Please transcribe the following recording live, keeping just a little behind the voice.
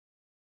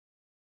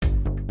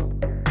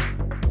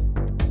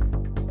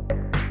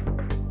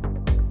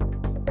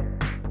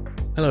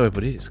Hello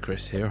everybody, it's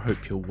Chris here. I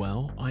hope you're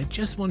well. I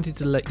just wanted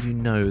to let you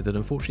know that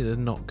unfortunately there's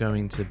not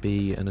going to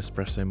be an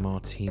Espresso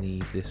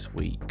Martini this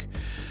week.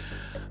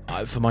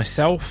 For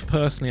myself,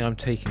 personally, I'm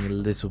taking a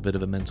little bit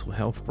of a mental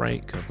health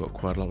break. I've got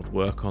quite a lot of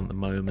work on at the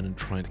moment, and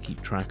trying to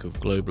keep track of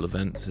global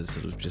events has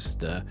sort of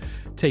just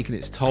taken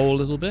its toll a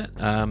little bit.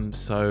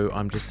 So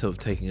I'm just sort of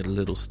taking a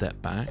little step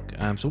back.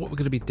 So what we're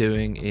going to be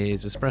doing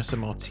is Espresso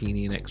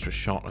Martini and Extra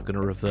Shot are going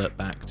to revert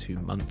back to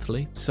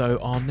monthly. So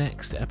our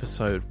next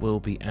episode will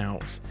be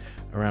out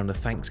around the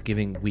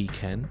Thanksgiving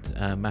weekend.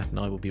 Matt and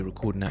I will be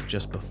recording that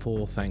just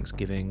before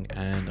Thanksgiving,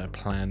 and I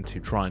plan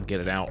to try and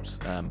get it out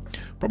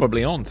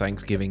probably on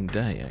Thanksgiving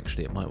Day.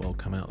 Actually, it might well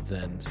come out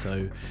then,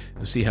 so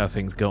we'll see how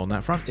things go on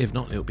that front. If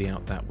not, it'll be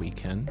out that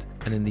weekend.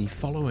 And in the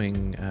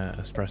following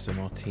Espresso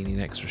Martini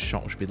and Extra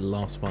Shot, which will be the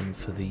last one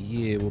for the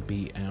year, will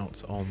be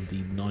out on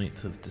the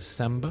 9th of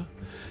December.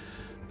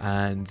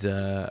 And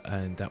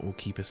that will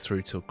keep us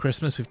through till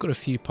Christmas. We've got a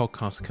few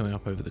podcasts coming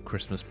up over the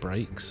Christmas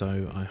break,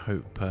 so I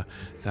hope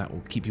that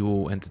will keep you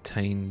all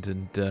entertained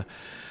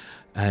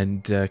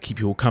and keep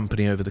you all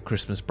company over the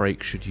Christmas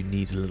break should you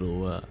need a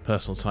little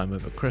personal time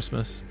over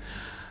Christmas.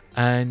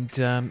 And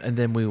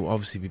then we will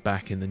obviously be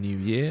back in the new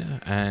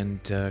year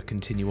and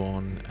continue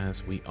on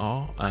as we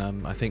are.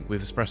 I think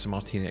with Espresso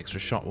Martini Extra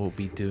Shot we'll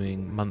be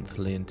doing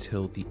monthly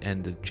until the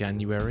end of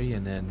January,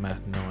 and then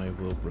Matt and I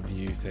will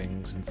review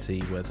things and see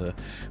whether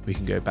we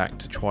can go back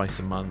to twice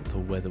a month or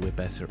whether we're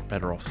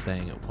better off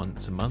staying at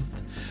once a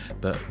month.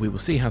 But we will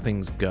see how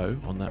things go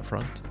on that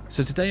front.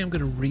 So today I'm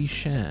going to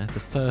reshare the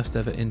first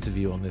ever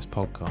interview on this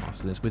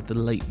podcast, and it's with the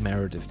late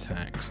Meredith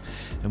Tax,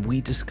 and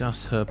we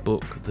discuss her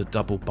book The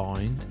Double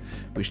Bind,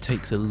 which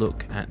takes a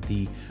look at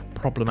the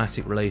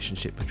problematic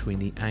relationship between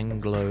the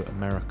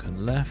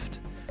Anglo-American left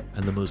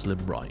and the Muslim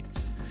right.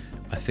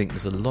 I think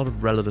there's a lot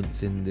of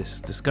relevance in this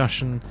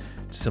discussion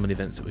to some of the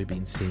events that we've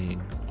been seeing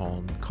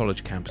on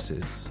college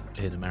campuses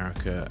in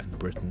America and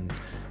Britain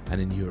and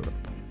in Europe.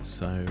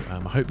 So I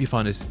hope you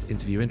find this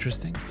interview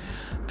interesting,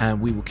 and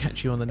we will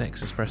catch you on the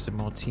next Espresso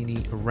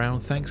Martini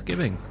around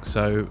Thanksgiving.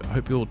 So I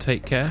hope you all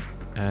take care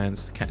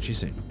and catch you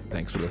soon.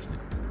 Thanks for listening.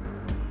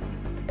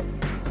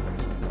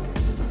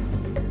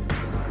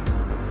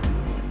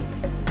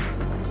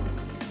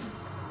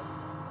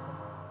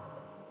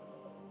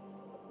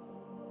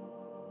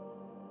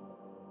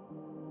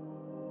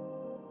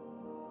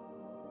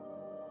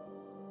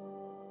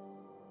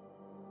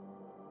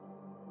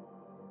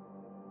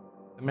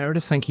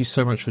 Meredith, thank you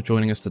so much for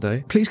joining us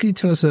today. Please, can you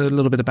tell us a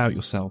little bit about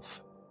yourself?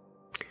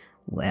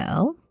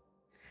 Well,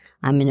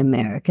 I'm an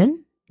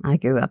American. I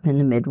grew up in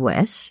the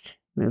Midwest,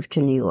 moved to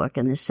New York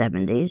in the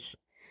 70s,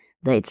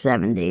 late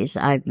 70s.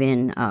 I've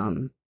been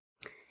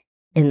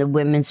in the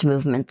women's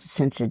movement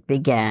since it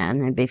began,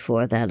 and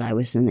before that I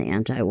was in the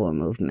anti-war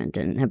movement,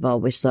 and have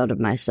always thought of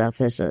myself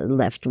as a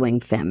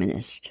left-wing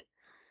feminist.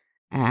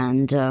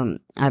 And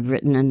I've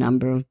written a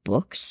number of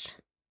books,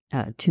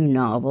 2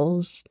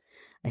 novels,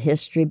 a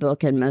history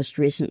book, and most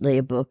recently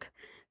a book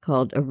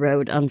called A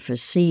Road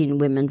Unforeseen,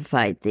 Women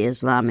Fight the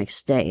Islamic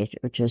State,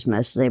 which is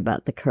mostly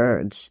about the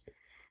Kurds,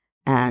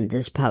 and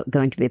is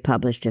going to be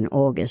published in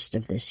August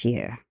of this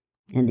year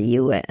in the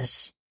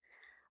U.S.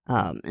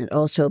 And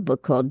also a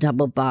book called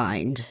Double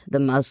Bind, The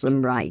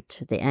Muslim Right,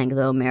 the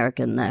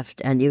Anglo-American Left,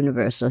 and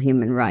Universal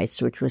Human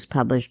Rights, which was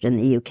published in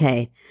the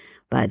U.K.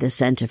 by the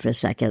Centre for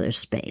Secular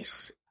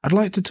Space. I'd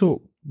like to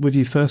talk with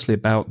you firstly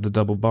about The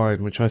Double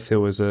Bind, which I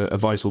feel is a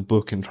vital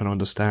book in trying to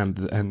understand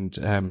and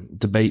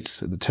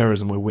debates the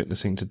terrorism we're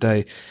witnessing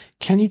today.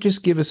 Can you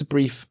just give us a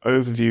brief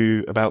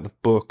overview about the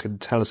book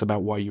and tell us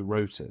about why you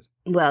wrote it?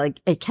 Well,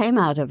 it came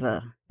out of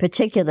a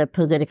particular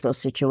political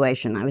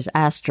situation. I was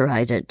asked to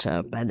write it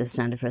by the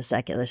Center for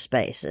Secular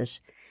Spaces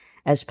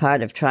as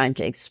part of trying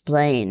to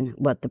explain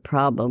what the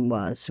problem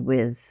was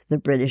with the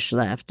British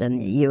left and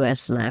the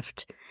U.S.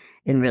 left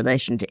in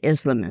relation to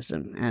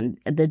Islamism. And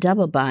the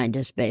double bind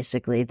is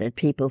basically that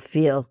people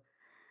feel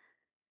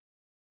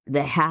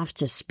they have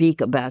to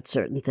speak about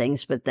certain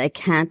things, but they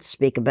can't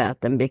speak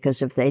about them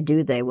because if they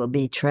do, they will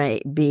be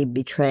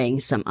betraying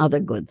some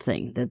other good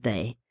thing that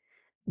they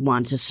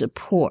want to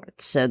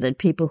support. So that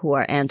people who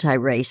are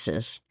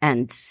anti-racist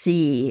and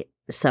see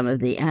some of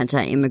the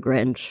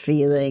anti-immigrant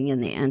feeling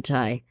and the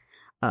anti-Asian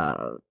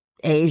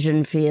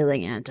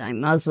feeling,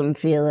 anti-Muslim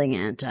feeling,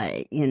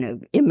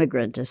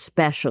 immigrant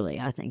especially.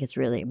 I think it's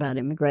really about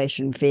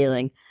immigration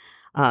feeling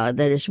that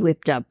is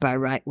whipped up by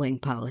right-wing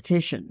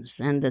politicians,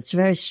 and that's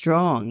very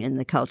strong in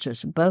the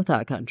cultures of both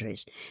our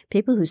countries.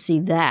 People who see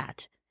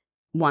that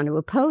want to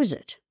oppose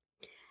it.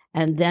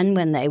 And then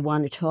when they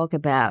want to talk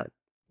about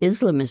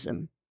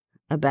Islamism,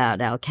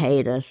 about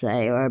Al-Qaeda,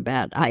 say, or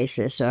about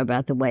ISIS, or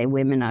about the way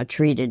women are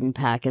treated in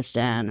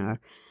Pakistan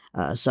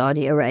or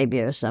Saudi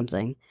Arabia or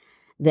something,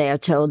 they are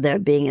told they're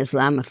being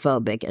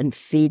Islamophobic and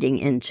feeding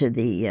into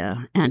the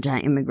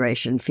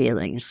anti-immigration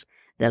feelings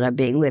that are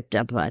being whipped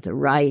up by the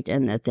right,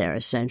 and that they're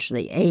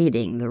essentially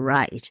aiding the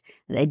right.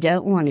 They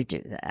don't want to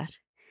do that.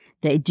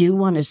 They do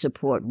want to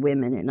support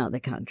women in other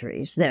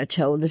countries. They're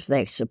told if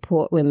they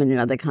support women in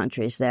other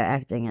countries, they're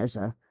acting as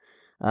a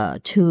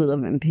tool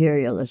of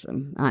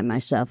imperialism. I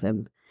myself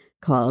am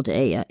called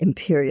a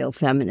imperial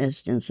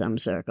feminist in some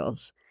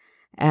circles.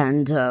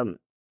 And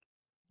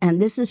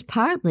this is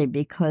partly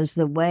because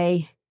the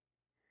way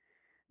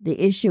the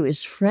issue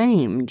is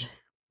framed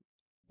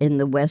in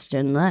the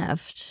Western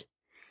left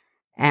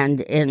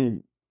and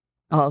in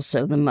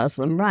also the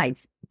Muslim right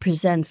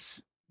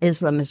presents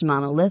Islam as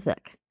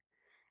monolithic.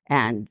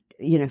 And,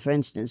 for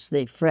instance,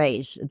 the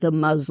phrase, the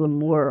Muslim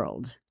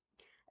world.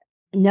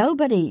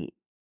 Nobody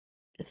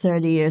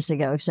 30 years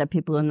ago, except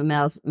people in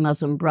the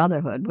Muslim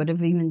Brotherhood, would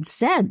have even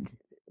said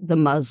the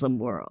Muslim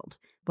world.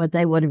 What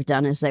they would have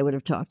done is they would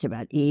have talked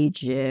about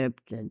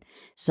Egypt and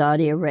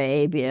Saudi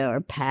Arabia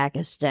or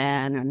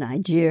Pakistan or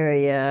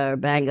Nigeria or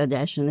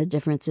Bangladesh and the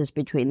differences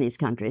between these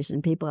countries.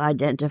 And people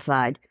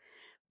identified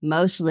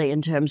mostly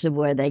in terms of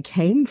where they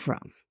came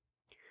from.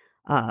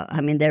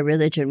 Their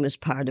religion was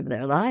part of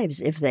their lives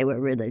if they were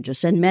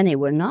religious, and many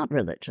were not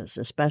religious,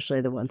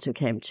 especially the ones who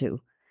came to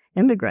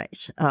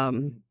immigrate.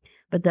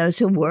 But those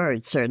who were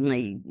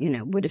certainly,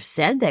 would have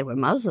said they were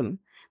Muslim,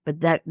 but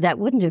that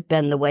wouldn't have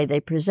been the way they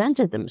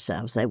presented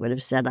themselves. They would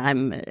have said,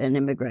 I'm an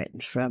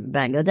immigrant from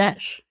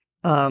Bangladesh.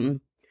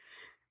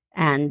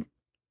 And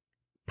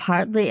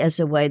partly as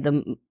a way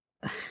the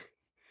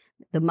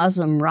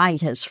Muslim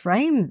right has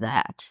framed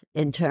that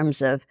in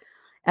terms of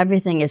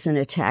everything is an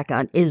attack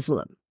on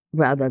Islam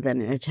rather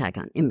than an attack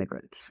on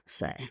immigrants,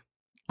 say.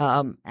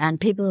 And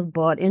people have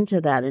bought into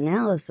that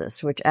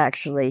analysis, which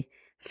actually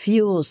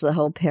fuels the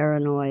whole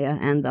paranoia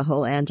and the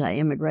whole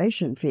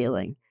anti-immigration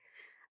feeling.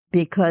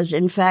 Because,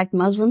 in fact,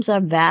 Muslims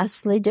are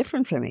vastly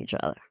different from each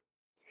other.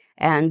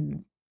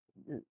 And,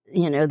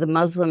 the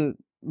Muslim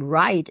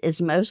right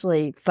is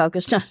mostly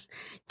focused on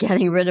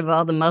getting rid of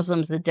all the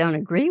Muslims that don't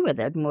agree with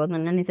it more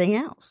than anything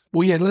else.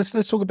 Well, yeah, let's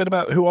talk a bit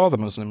about who are the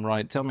Muslim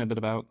right. Tell me a bit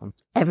about them.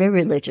 Every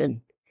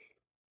religion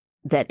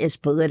that is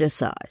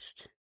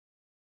politicized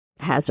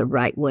has a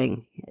right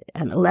wing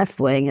and a left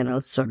wing and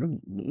a sort of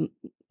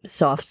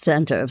soft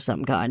center of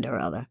some kind or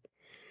other.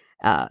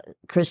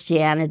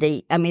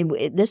 Christianity,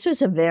 this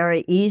was a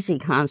very easy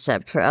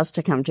concept for us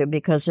to come to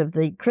because of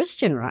the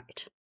Christian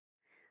right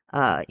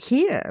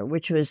here,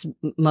 which was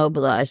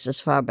mobilized as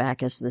far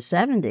back as the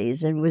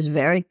 70s and was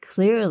very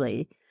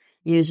clearly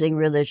using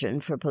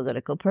religion for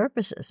political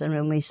purposes. And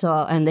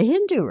and the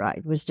Hindu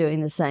right was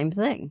doing the same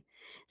thing.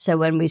 So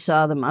when we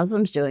saw the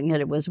Muslims doing it,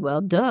 it was,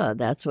 well, duh,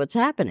 that's what's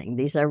happening.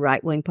 These are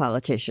right-wing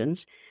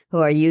politicians who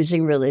are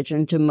using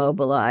religion to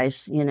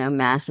mobilize,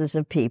 masses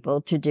of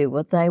people to do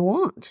what they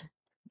want.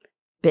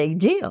 Big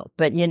deal.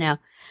 But,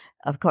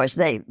 of course,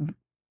 they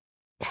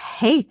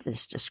hate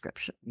this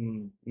description.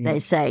 Mm-hmm. They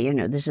say,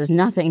 this has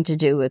nothing to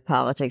do with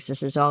politics.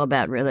 This is all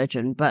about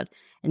religion. But,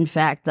 in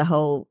fact, the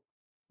whole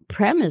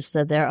premise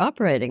that they're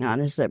operating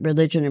on is that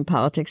religion and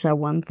politics are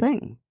one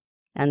thing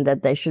and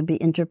that they should be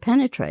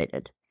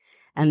interpenetrated.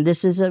 And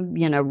this is a,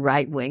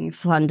 right-wing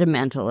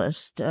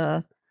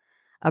fundamentalist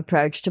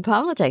approach to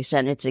politics.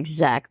 And it's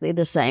exactly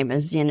the same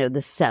as,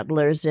 the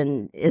settlers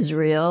in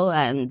Israel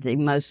and the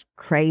most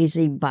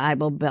crazy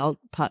Bible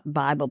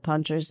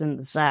punchers in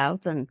the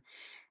South and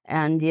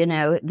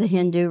the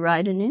Hindu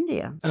right in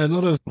India. And a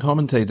lot of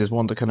commentators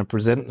want to kind of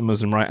present the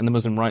Muslim right and the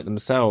Muslim right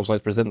themselves,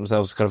 like present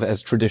themselves kind of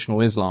as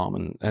traditional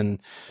Islam and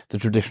the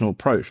traditional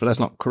approach. But that's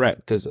not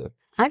correct, is it?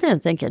 I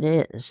don't think it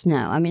is,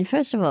 no.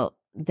 First of all,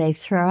 they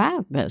throw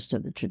out most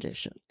of the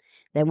tradition.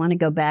 They want to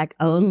go back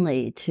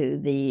only to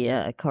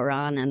the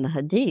Quran and the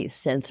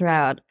Hadiths and throw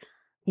out,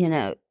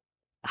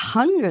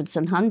 hundreds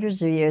and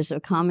hundreds of years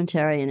of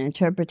commentary and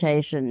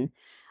interpretation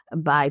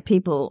by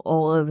people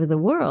all over the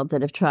world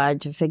that have tried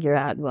to figure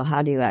out, well,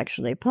 how do you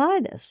actually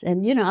apply this?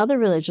 And, other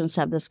religions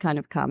have this kind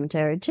of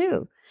commentary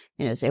too.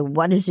 Say,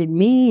 what does it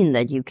mean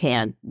that you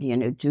can't,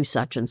 do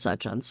such and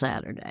such on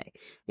Saturday?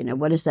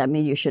 What does that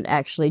mean you should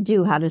actually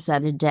do? How does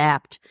that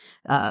adapt?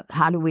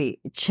 How do we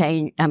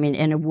change?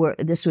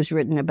 This was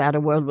written about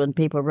a world when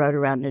people rode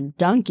around in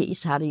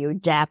donkeys. How do you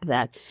adapt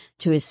that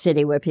to a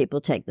city where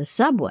people take the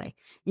subway?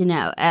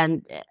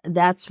 And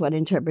that's what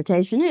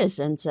interpretation is.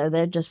 And so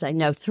they're just saying,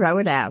 no, throw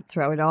it out,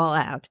 throw it all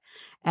out.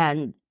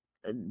 And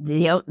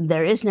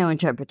there is no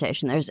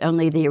interpretation. There's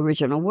only the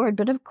original word.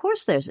 But of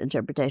course there's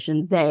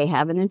interpretation. They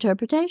have an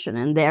interpretation.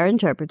 And their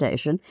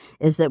interpretation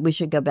is that we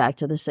should go back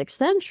to the 6th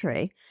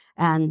century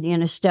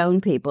and,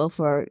 stone people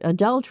for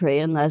adultery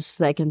unless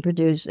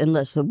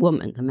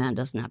the man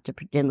doesn't have to,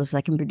 unless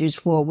they can produce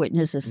 4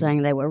 witnesses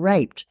saying they were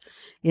raped,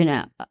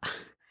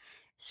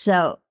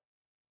 So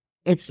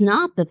it's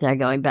not that they're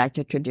going back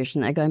to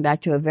tradition. They're going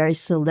back to a very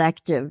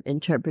selective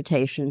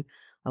interpretation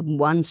of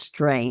one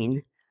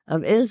strain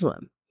of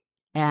Islam.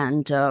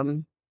 And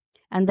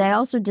they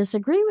also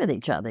disagree with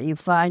each other. You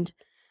find,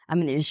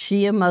 there's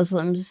Shia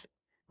Muslims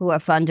who are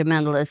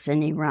fundamentalists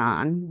in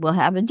Iran will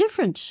have a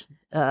different,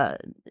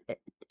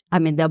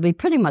 they'll be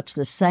pretty much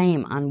the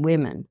same on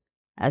women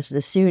as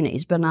the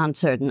Sunnis, but on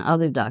certain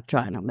other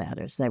doctrinal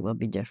matters, they will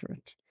be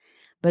different.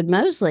 But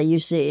mostly you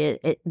see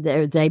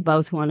they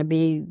both want to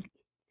be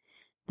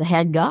the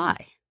head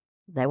guy.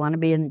 They want to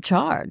be in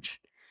charge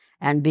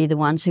and be the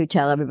ones who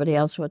tell everybody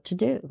else what to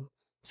do.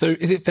 So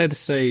is it fair to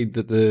say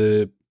that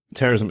the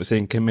terrorism we're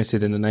seeing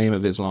committed in the name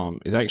of Islam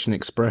is actually an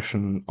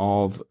expression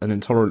of an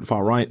intolerant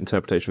far-right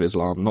interpretation of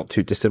Islam, not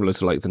too dissimilar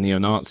to like the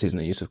neo-Nazis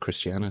and the use of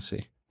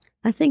Christianity?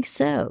 I think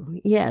so,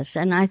 yes.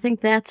 And I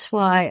think that's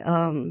why,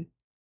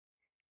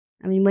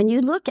 when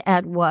you look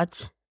at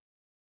what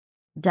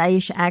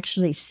Daesh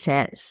actually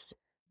says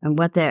and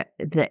what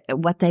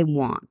they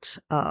want,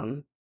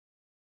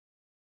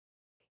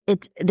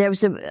 there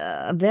was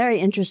a very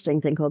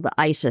interesting thing called the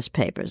ISIS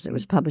Papers. It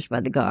was published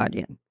by The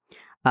Guardian,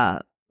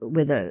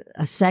 with a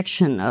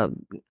section of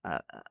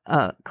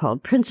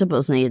called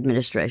Principles in the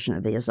Administration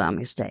of the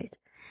Islamic State,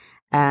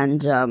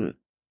 and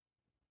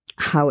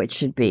how it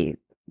should be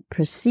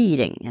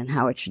proceeding and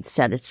how it should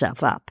set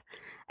itself up.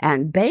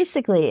 And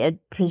basically, it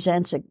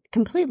presents a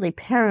completely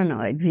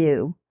paranoid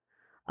view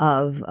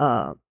of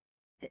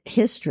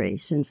history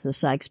since the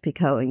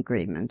Sykes-Picot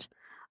Agreement,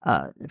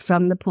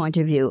 from the point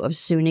of view of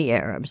Sunni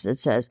Arabs. It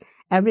says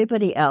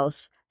everybody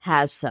else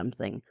has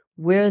something.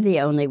 We're the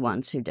only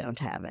ones who don't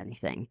have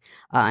anything.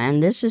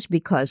 And this is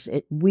because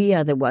we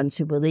are the ones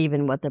who believe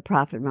in what the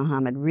Prophet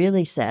Muhammad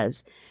really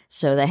says,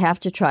 so they have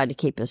to try to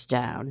keep us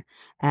down.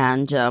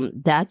 And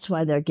that's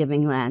why they're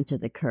giving land to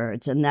the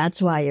Kurds, and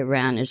that's why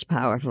Iran is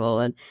powerful,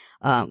 and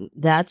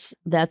that's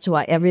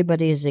why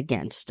everybody is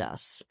against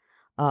us.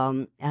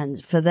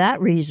 And for that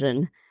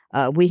reason,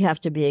 we have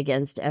to be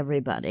against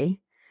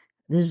everybody.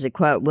 This is a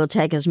quote: "We'll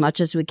take as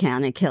much as we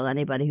can and kill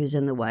anybody who's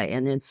in the way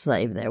and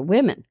enslave their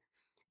women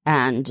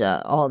and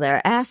all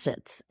their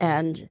assets."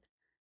 And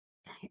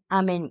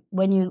when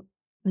you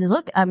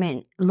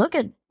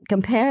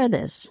compare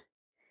this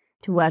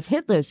to what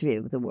Hitler's view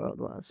of the world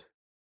was.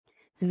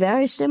 It's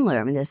very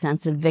similar. The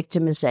sense of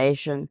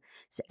victimization.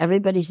 So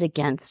everybody's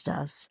against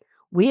us.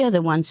 We are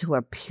the ones who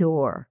are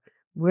pure.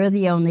 We're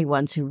the only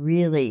ones who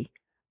really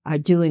are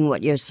doing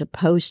what you're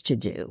supposed to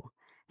do,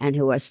 and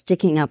who are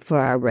sticking up for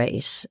our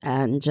race,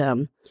 and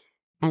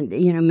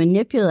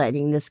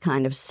manipulating this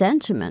kind of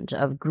sentiment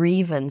of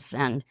grievance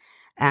and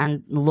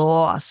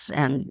loss,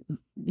 and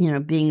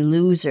being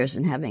losers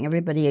and having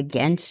everybody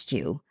against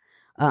you,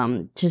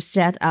 to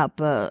set up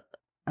a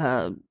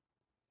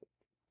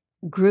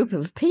group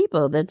of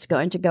people that's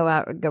going to go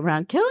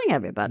around killing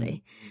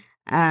everybody,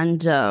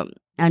 and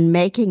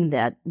making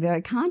that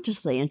very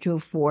consciously into a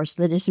force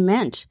that is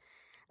meant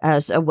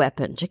as a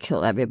weapon to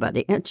kill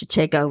everybody and to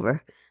take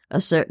over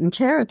a certain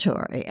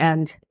territory.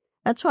 And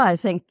that's why I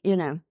think,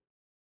 the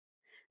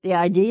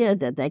idea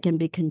that they can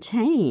be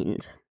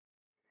contained,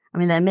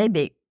 they may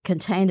be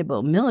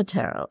containable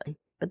militarily,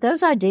 but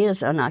those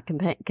ideas are not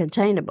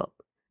containable.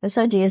 Those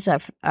ideas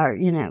are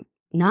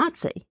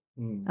Nazi,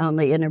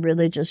 only in a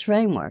religious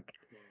framework,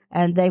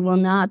 and they will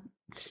not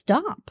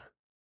stop.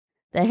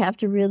 They have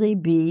to really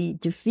be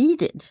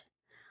defeated,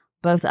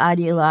 both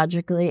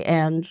ideologically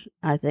and,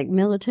 I think,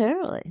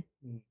 militarily,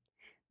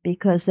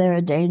 because they're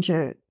a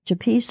danger to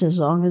peace as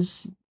long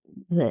as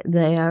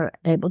they are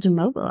able to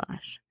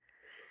mobilize.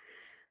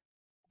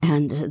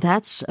 And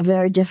that's a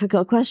very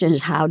difficult question,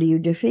 is how do you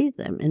defeat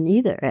them in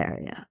either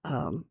area?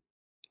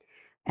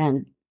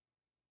 And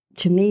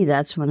to me,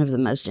 that's one of the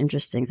most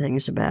interesting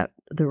things about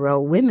the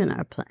role women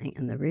are playing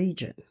in the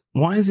region.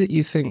 Why is it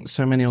you think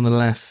so many on the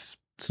left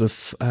sort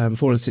of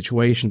fall in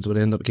situations would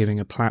end up giving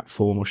a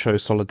platform or show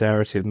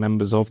solidarity with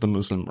members of the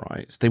Muslim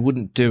rights? They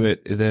wouldn't do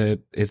it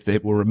if they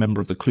were a member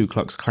of the Ku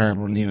Klux Klan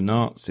or a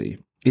neo-Nazi.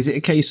 Is it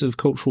a case of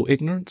cultural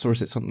ignorance, or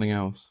is it something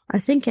else? I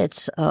think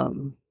it's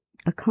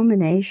a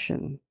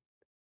combination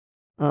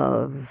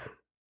of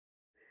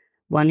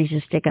wanting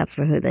to stick up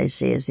for who they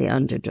see as the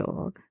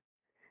underdog.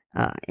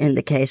 In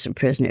the case of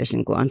prisoners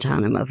in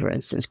Guantanamo, for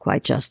instance,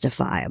 quite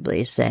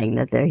justifiably saying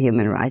that their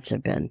human rights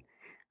have been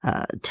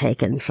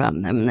taken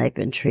from them. They've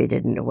been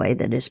treated in a way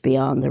that is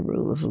beyond the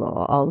rule of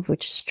law, all of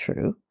which is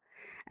true,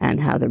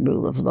 and how the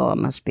rule of law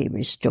must be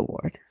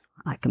restored.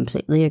 I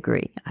completely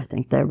agree. I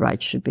think their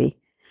rights should be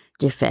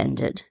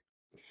defended.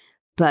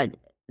 But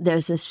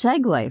there's a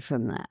segue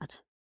from that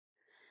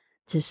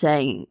to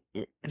saying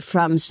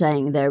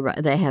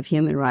they have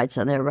human rights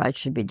and their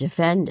rights should be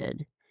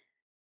defended,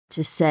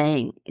 to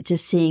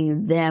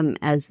seeing them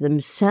as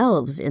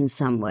themselves in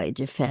some way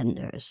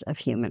defenders of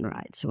human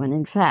rights, when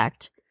in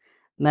fact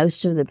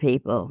most of the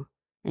people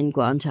in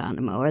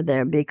Guantanamo are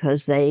there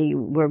because they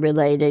were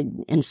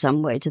related in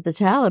some way to the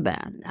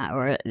Taliban,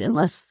 or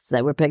unless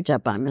they were picked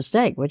up by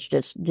mistake, which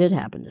just did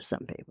happen to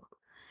some people.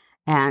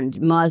 And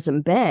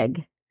Mazem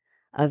Beg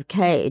of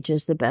Cage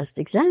is the best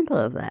example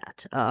of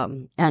that.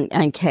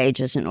 And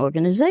Cage as an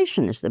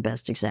organization is the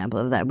best example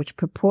of that, which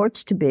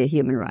purports to be a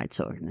human rights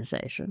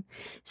organization,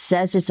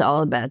 says it's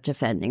all about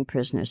defending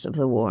prisoners of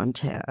the war on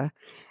terror,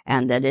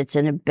 and that it's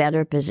in a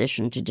better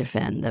position to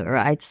defend their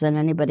rights than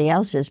anybody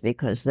else is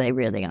because they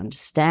really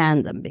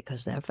understand them,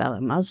 because they're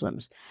fellow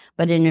Muslims.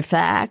 But in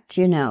fact,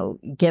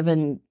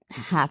 given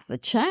half a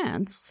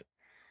chance,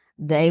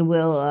 they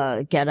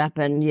will get up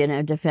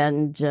and,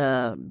 defend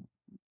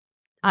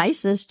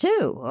ISIS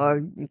too,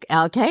 or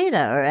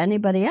Al-Qaeda, or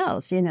anybody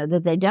else,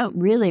 that they don't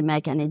really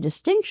make any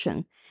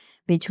distinction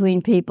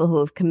between people who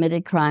have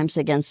committed crimes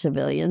against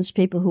civilians,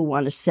 people who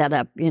want to set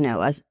up,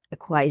 a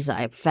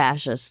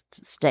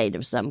quasi-fascist state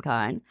of some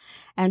kind,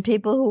 and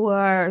people who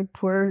are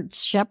poor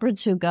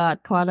shepherds who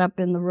got caught up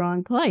in the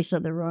wrong place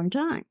at the wrong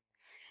time.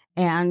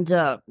 And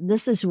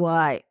this is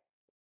why,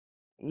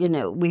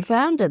 we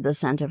founded the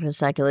Center for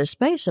Secular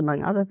Space,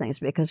 among other things,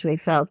 because we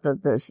felt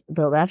that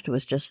the left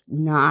was just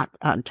not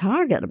on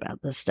target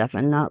about this stuff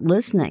and not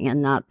listening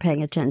and not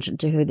paying attention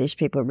to who these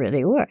people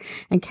really were.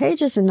 And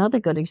Cage is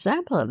another good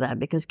example of that,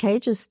 because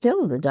Cage is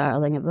still the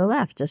darling of the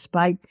left,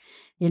 despite,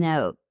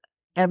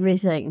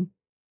 everything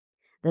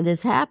that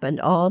has happened,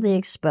 all the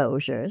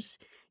exposures.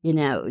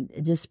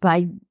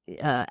 Despite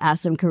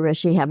Asim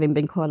Qureshi having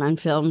been caught on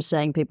film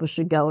saying people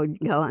should go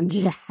on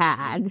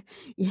jihad,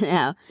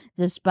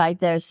 despite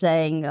their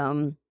saying...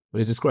 well,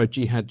 he described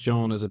Jihad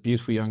John as a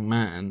beautiful young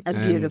man. And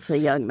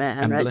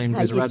right? blamed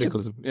his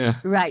radicalism.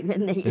 Right,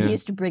 and he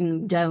used to bring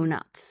them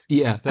donuts.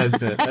 Yeah,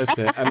 that's it.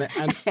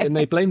 And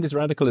they blamed his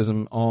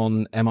radicalism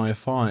on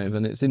MI5,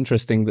 and it's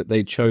interesting that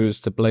they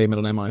chose to blame it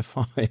on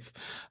MI5,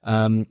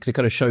 because it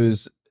kind of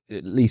shows...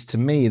 at least to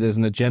me, there's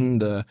an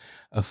agenda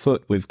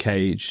afoot with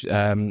Cage,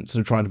 sort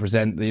of trying to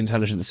present the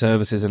intelligence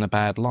services in a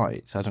bad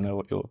light. I don't know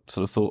what your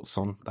sort of thoughts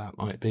on that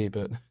might be,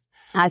 but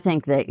I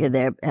think that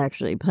they're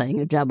actually playing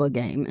a double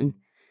game and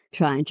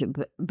trying to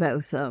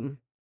both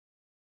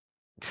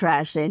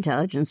trash the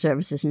intelligence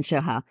services and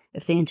show how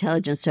if the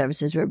intelligence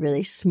services were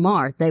really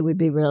smart, they would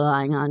be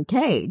relying on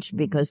Cage,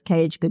 because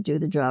Cage could do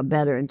the job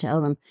better and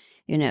tell them,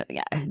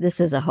 this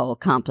is a whole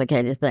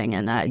complicated thing,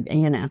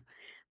 and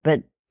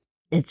but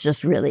it's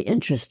just really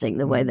interesting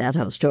the way that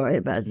whole story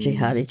about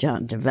Jihadi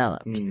John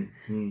developed.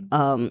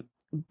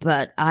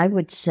 But I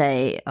would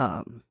say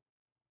that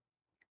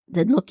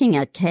looking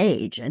at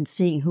Cage and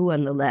seeing who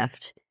on the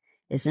left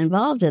is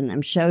involved in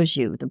them shows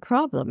you the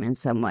problem in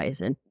some ways.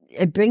 And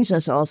it brings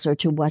us also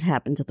to what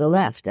happened to the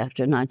left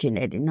after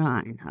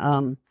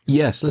 1989.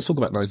 Yes, let's talk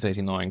about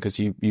 1989, because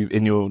you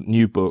in your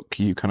new book,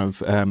 you kind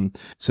of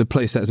so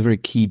place that as a very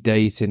key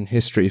date in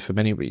history for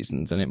many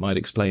reasons, and it might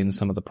explain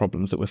some of the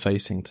problems that we're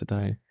facing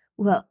today.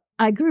 Well,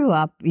 I grew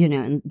up,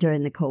 during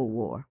the Cold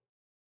War.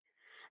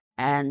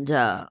 And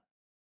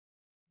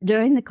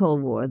during the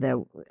Cold War,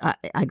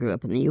 I grew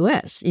up in the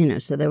U.S.,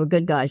 so there were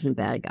good guys and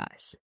bad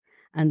guys.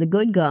 And the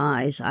good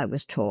guys, I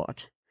was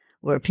taught,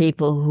 were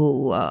people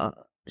who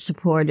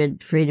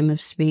supported freedom of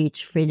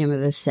speech, freedom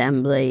of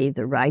assembly,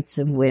 the rights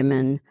of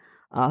women,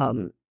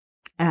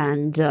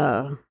 and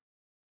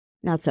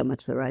not so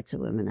much the rights of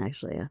women,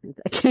 actually. I think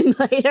that came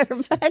later,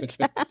 but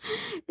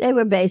they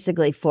were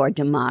basically for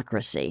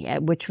democracy,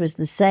 which was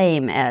the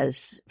same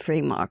as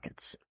free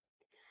markets.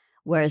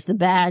 Whereas the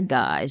bad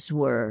guys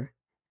were,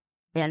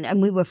 and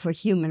we were for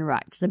human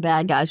rights. The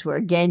bad guys were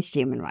against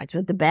human rights.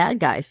 What the bad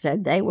guys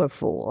said they were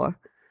for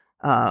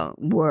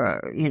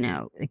were,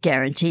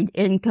 guaranteed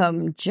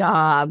income,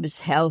 jobs,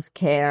 health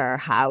care,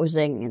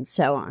 housing, and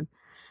so on.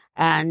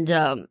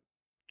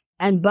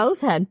 And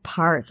both had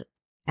part,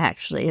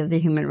 actually, of the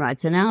human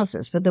rights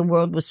analysis, but the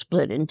world was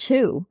split in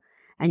two,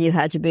 and you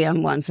had to be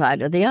on one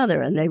side or the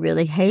other, and they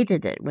really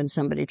hated it when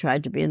somebody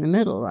tried to be in the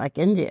middle, like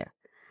India.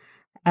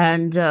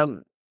 And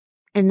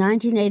in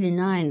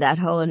 1989, that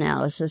whole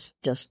analysis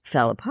just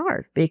fell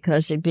apart,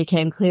 because it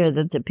became clear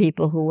that the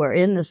people who were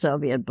in the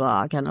Soviet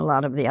bloc and a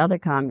lot of the other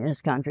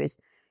communist countries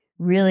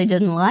really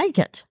didn't like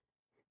it.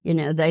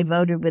 They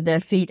voted with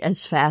their feet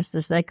as fast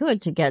as they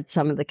could to get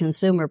some of the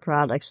consumer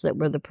products that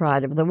were the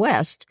pride of the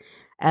West,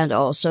 and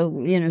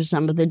also,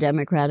 some of the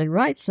democratic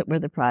rights that were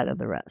the pride of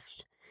the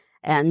West.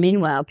 And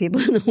meanwhile, people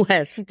in the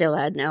West still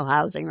had no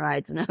housing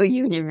rights, no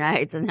union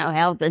rights, and no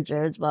health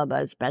insurance, blah, blah,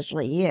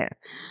 especially here.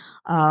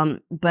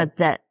 But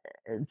that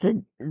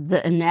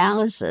the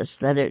analysis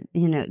that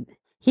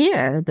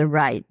here, the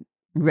right,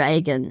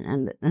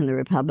 Reagan and the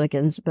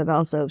Republicans, but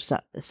also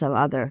some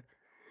other,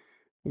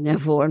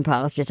 foreign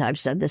policy types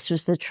said this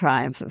was the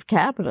triumph of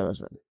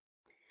capitalism.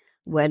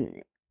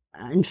 When,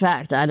 in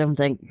fact, I don't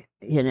think,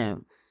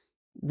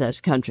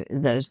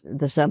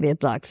 the Soviet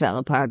bloc fell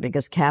apart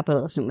because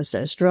capitalism was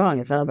so strong.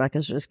 It fell apart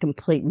because it was a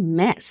complete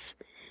mess,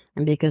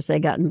 and because they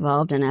got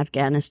involved in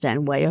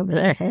Afghanistan way over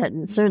their head.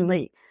 And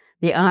certainly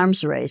the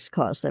arms race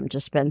caused them to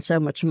spend so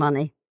much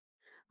money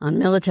on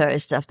military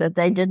stuff that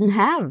they didn't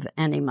have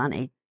any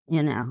money,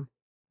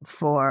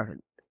 for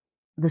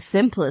the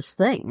simplest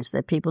things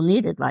that people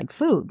needed, like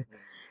food.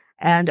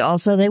 And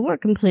also they were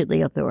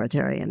completely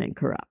authoritarian and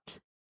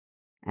corrupt,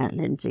 and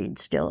indeed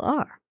still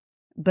are.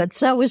 But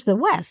so was the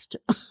West.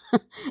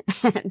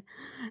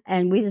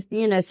 and we just,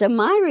 so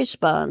my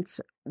response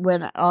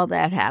when all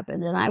that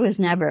happened, and I was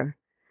never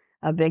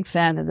a big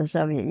fan of the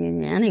Soviet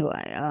Union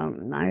anyway,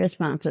 my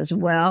response was,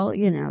 well,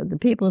 the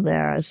people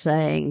there are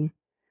saying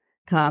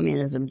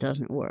communism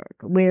doesn't work.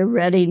 We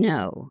already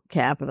know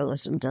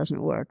capitalism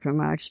doesn't work from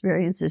our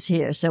experiences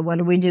here. So what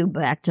do we do?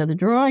 Back to the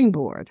drawing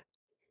board.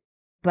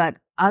 But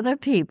other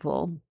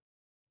people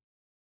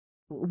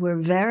were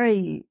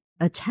very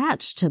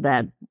attached to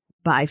that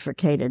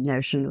bifurcated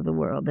notion of the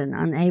world and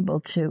unable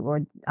to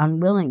or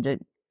unwilling to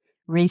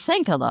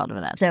rethink a lot of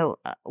that. So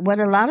what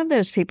a lot of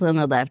those people on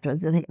the left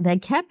was, they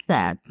kept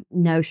that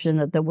notion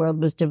that the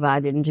world was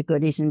divided into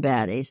goodies and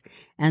baddies,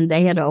 and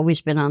they had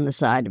always been on the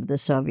side of the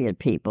Soviet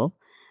people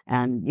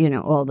and,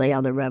 all the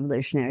other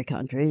revolutionary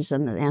countries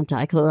and the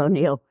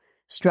anti-colonial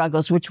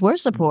struggles, which were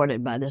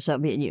supported by the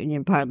Soviet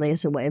Union, partly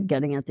as a way of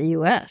getting at the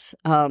U.S.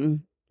 So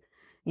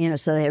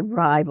they had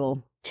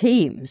rival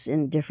teams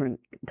in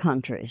different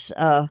countries.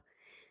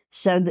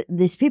 So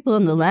these people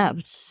on the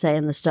left,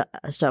 saying the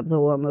Stop the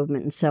War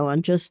movement and so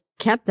on, just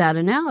kept that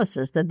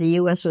analysis that the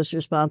U.S. was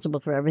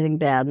responsible for everything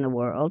bad in the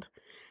world,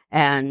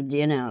 and,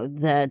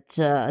 that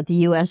the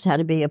U.S. had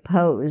to be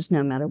opposed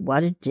no matter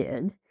what it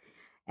did.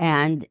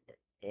 And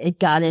it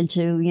got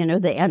into,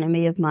 the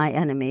enemy of my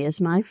enemy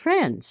is my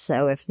friend.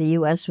 So if the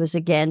U.S. was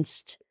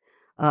against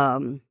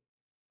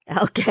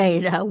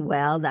Al-Qaeda,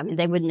 well, I mean,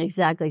 they wouldn't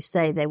exactly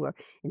say they were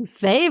in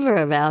favor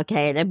of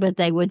Al-Qaeda, but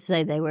they would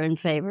say they were in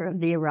favor of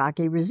the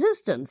Iraqi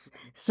resistance,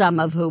 some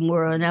of whom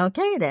were in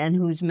Al-Qaeda and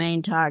whose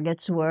main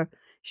targets were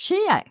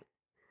Shia.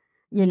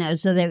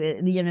 So they,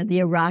 the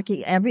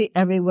Iraqi,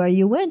 everywhere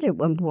you went at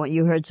one point,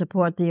 you heard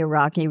support the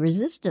Iraqi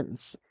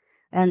resistance.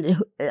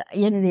 And,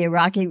 the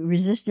Iraqi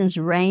resistance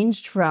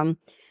ranged from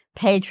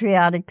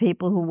patriotic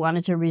people who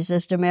wanted to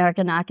resist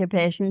American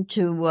occupation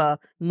to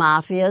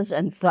mafias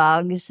and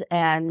thugs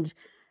and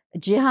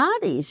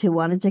jihadis who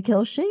wanted to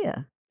kill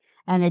Shia.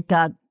 And it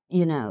got,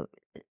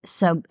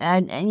 so,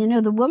 and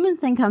the woman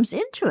thing comes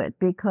into it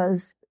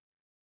because,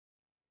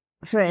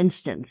 for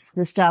instance,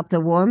 the Stop the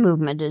War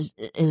movement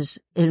is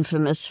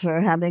infamous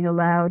for having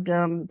allowed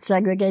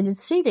segregated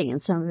seating in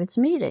some of its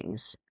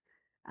meetings.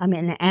 I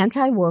mean, an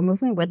anti-war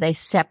movement where they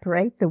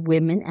separate the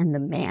women and the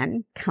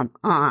men? Come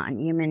on.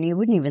 You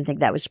wouldn't even think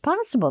that was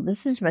possible.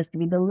 This is supposed to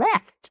be the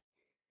left.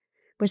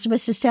 We're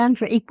supposed to stand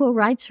for equal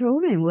rights for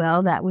women.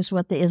 Well, that was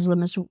what the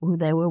Islamists who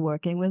they were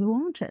working with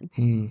wanted.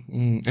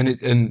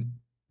 And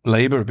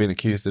Labour have been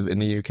accused of, in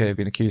the UK, have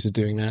been accused of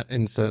doing that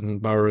in certain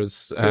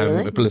boroughs,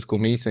 Really? Political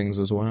meetings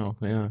as well,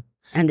 yeah.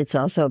 And it's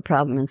also a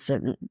problem in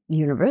certain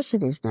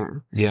universities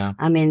now. Yeah.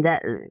 I mean,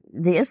 that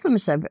the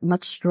Islamists are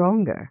much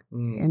stronger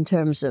in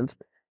terms of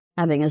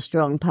having a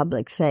strong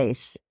public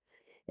face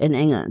in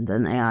England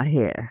than they are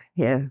here.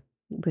 Here,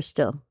 we're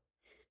still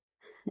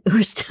so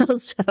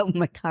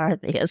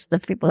McCarthyist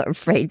that people are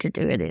afraid to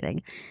do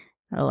anything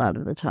a lot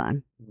of the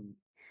time.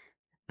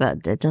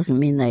 But it doesn't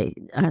mean they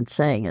aren't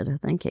saying it or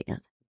thinking it.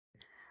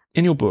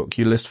 In your book,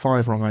 you list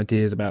 5 wrong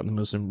ideas about the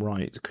Muslim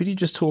right. Could you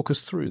just talk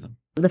us through them?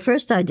 The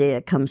first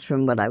idea comes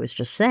from what I was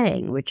just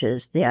saying, which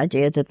is the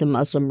idea that the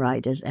Muslim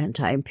right is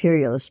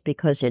anti-imperialist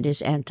because it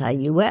is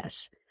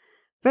anti-U.S.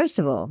 First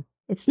of all,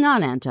 it's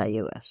not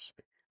anti-U.S.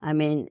 I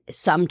mean,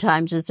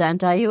 sometimes it's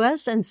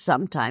anti-U.S. and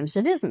sometimes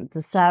it isn't.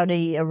 The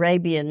Saudi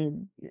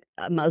Arabian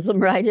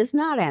Muslim right is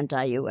not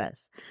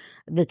anti-U.S.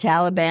 The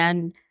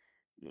Taliban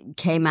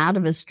came out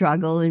of a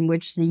struggle in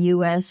which the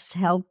U.S.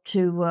 helped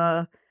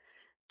to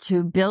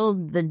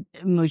build the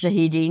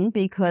Mujahideen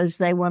because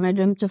they wanted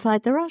them to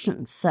fight the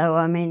Russians. So,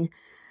 I mean,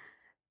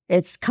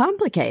 it's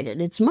complicated.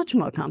 It's much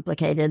more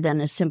complicated than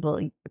a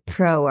simple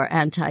pro or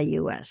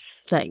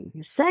anti-U.S. thing.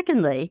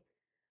 Secondly,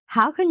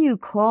 how can you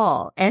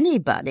call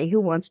anybody who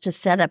wants to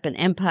set up an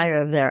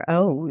empire of their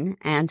own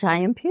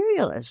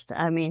anti-imperialist?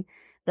 I mean,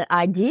 the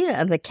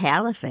idea of a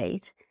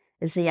caliphate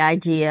is the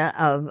idea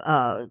of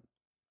a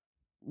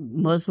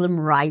Muslim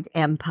right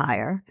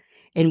empire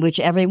in which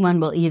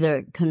everyone will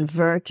either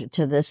convert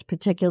to this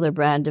particular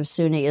brand of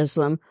Sunni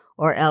Islam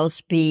or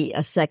else be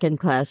a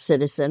second-class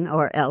citizen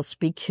or else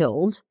be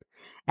killed.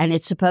 And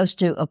it's supposed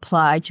to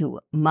apply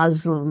to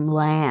Muslim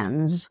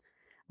lands,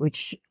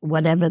 which,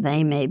 whatever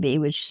they may be,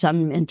 which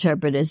some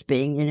interpret as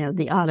being,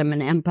 the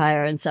Ottoman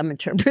Empire, and some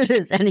interpret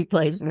as any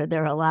place where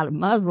there are a lot of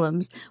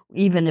Muslims,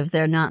 even if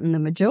they're not in the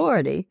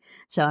majority.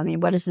 So, I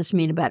mean, what does this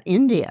mean about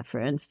India, for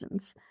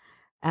instance?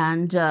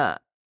 And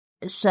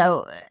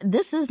so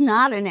this is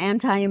not an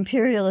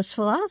anti-imperialist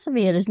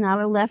philosophy. It is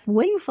not a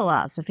left-wing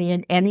philosophy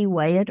in any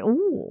way at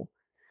all.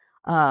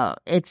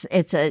 It's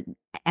an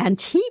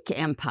antique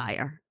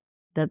empire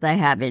that they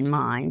have in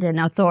mind, an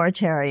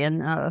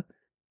authoritarian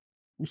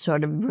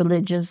sort of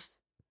religious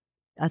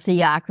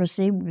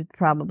theocracy with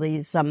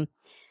probably some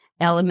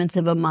elements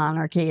of a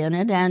monarchy in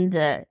it,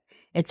 and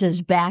it's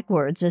as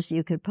backwards as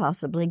you could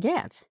possibly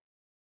get.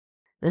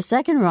 The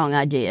second wrong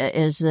idea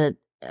is that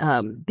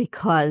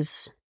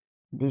because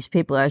these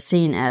people are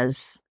seen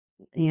as,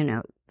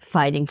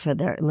 fighting for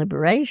their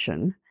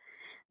liberation,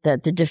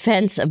 that the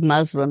defense of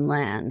Muslim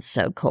lands,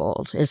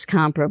 so-called, is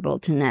comparable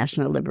to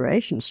national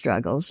liberation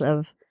struggles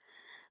of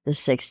the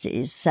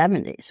 60s,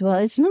 70s. Well,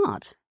 it's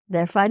not.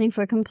 They're fighting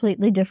for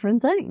completely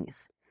different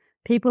things.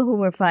 People who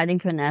were fighting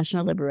for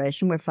national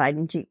liberation were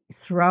fighting to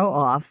throw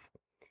off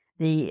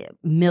the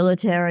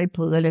military,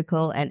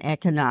 political, and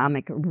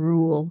economic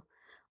rule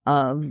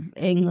of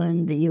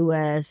England, the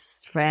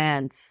U.S.,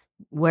 France,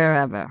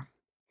 wherever,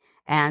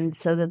 and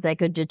so that they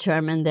could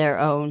determine their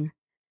own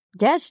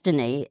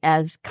destiny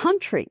as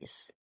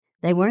countries.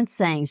 They weren't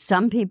saying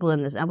some people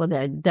in this, well,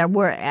 there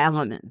were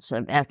elements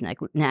of ethnic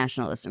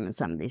nationalism in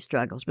some of these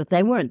struggles, but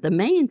they weren't the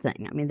main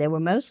thing. I mean, they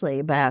were mostly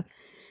about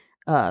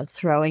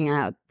throwing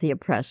out the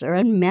oppressor,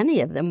 and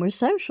many of them were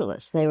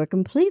socialists. They were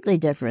completely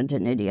different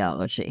in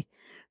ideology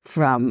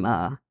from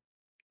the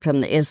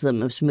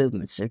Islamist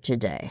movements of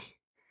today.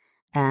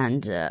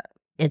 And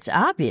it's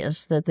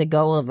obvious that the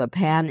goal of a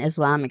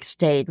pan-Islamic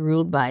state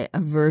ruled by a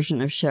version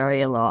of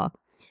Sharia law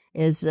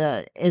is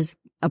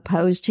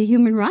opposed to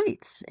human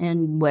rights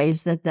in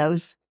ways that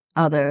those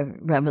other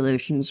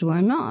revolutions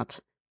were not.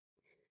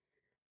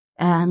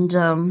 And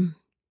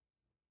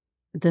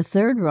the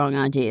third wrong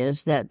idea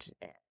is that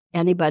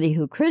anybody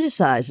who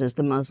criticizes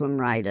the Muslim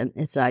right and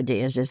its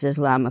ideas is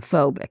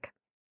Islamophobic.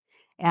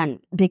 And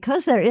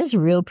because there is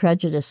real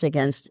prejudice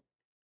against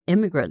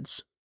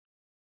immigrants,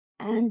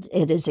 and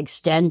it is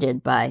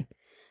extended by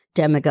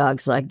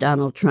demagogues like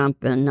Donald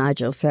Trump and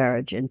Nigel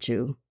Farage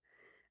into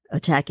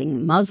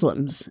attacking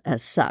Muslims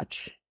as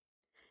such,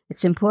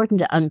 it's important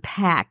to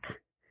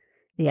unpack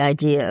the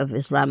idea of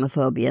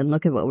Islamophobia and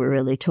look at what we're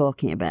really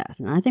talking about.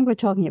 And I think we're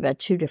talking about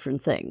two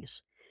different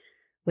things.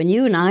 When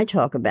you and I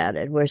talk about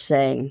it, we're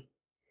saying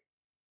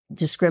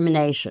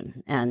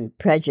discrimination and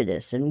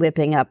prejudice and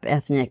whipping up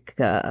ethnic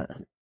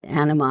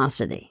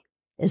animosity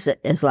is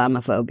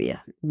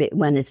Islamophobia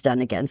when it's done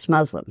against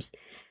Muslims.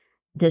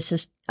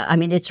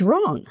 It's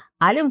wrong.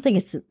 I don't think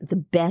it's the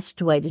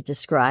best way to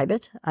describe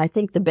it. I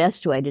think the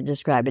best way to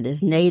describe it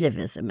is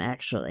nativism,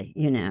 actually,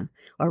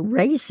 or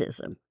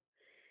racism.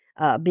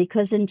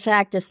 Because, in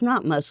fact, it's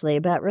not mostly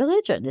about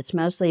religion. It's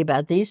mostly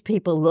about these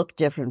people look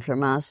different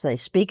from us. They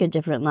speak a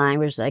different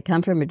language. They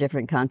come from a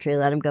different country.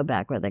 Let them go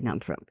back where they come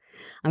from.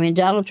 I mean,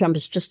 Donald Trump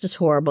is just as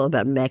horrible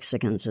about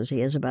Mexicans as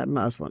he is about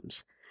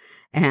Muslims.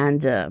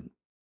 And I'm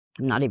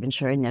not even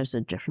sure he knows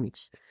the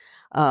difference.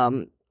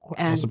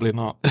 Possibly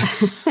not.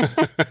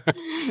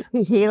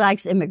 He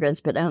likes immigrants,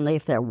 but only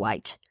if they're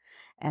white,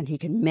 and he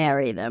can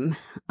marry them.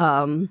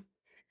 So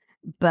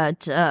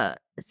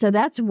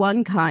that's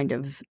one kind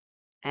of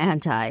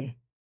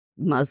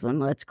anti-Muslim,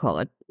 let's call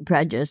it,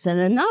 prejudice, and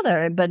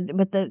another.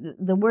 But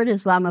the word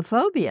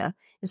Islamophobia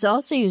is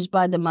also used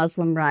by the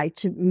Muslim right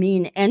to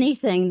mean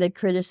anything that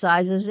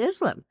criticizes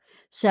Islam.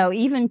 So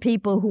even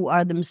people who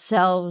are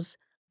themselves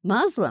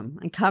Muslim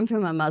and come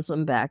from a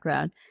Muslim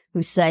background,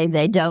 who say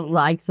they don't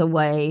like the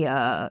way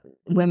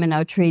women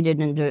are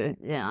treated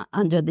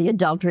under the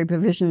adultery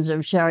provisions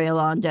of Sharia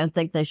law and don't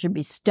think they should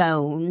be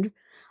stoned,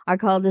 are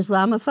called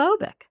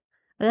Islamophobic.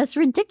 That's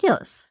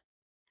ridiculous.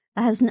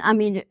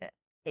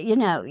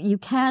 You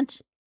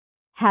can't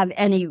have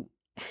any,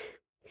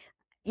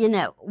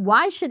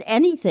 why should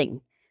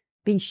anything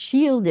be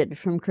shielded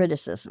from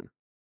criticism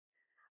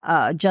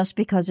just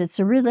because it's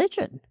a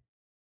religion?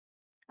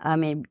 I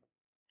mean,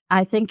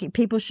 I think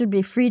people should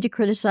be free to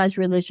criticize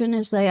religion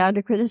as they are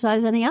to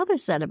criticize any other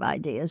set of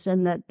ideas,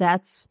 and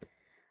that's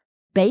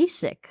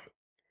basic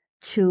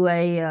to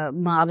a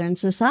modern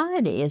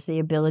society, is the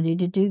ability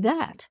to do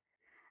that.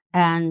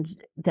 And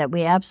that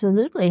we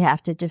absolutely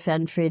have to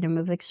defend freedom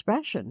of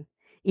expression,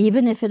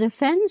 even if it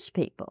offends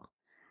people.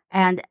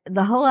 And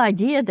the whole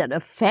idea that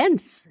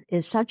offense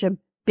is such a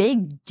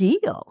big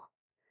deal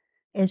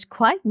is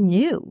quite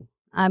new.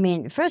 I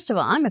mean, first of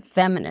all, I'm a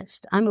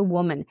feminist. I'm a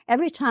woman.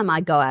 Every time I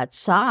go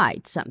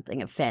outside,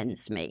 something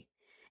offends me.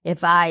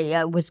 If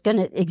I was going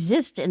to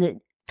exist in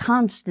a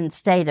constant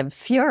state of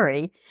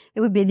fury, it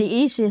would be the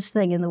easiest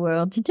thing in the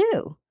world to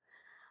do.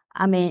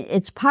 I mean,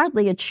 it's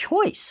partly a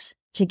choice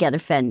to get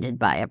offended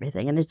by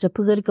everything, and it's a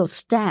political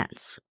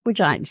stance, which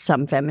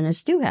some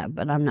feminists do have,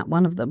 but I'm not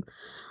one of them,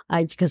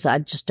 because I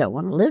just don't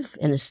want to live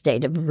in a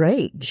state of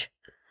rage.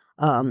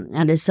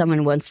 And as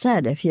someone once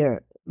said, if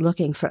you're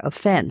looking for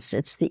offense,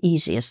 it's the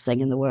easiest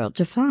thing in the world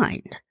to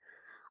find.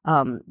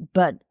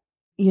 But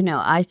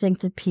I think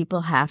that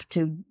people have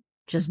to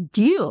just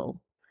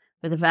deal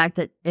with the fact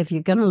that if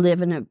you're going to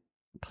live in a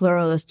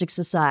pluralistic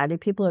society,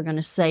 people are going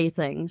to say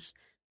things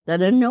that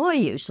annoy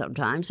you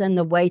sometimes, and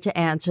the way to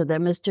answer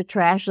them is to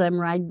trash them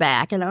right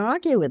back and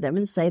argue with them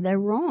and say they're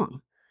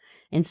wrong,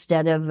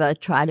 instead of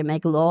try to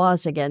make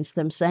laws against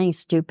them saying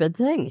stupid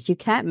things. You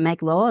can't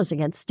make laws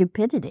against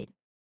stupidity.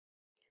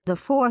 The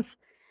fourth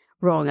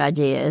wrong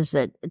idea is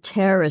that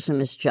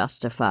terrorism is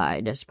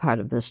justified as part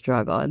of the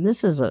struggle, and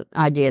this is an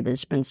idea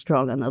that's been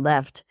strong on the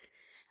left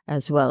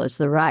as well as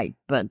the right,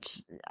 but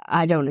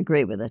I don't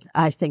agree with it.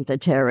 I think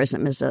that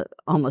terrorism is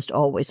almost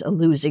always a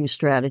losing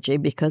strategy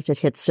because it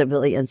hits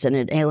civilians and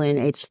it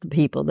alienates the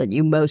people that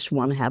you most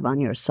want to have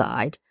on your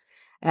side,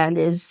 and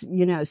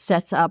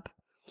sets up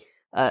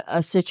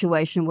a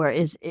situation where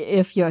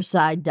if your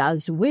side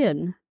does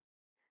win,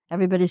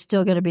 everybody's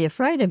still going to be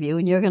afraid of you,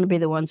 and you're going to be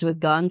the ones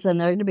with guns, and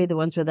they're going to be the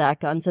ones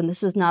without guns, and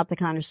this is not the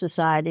kind of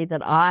society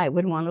that I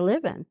would want to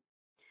live in.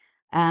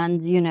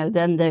 And,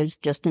 then there's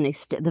just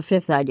the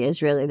fifth idea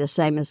is really the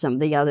same as some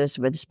of the others,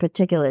 but it's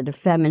particular to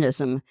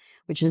feminism,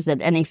 which is that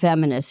any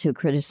feminist who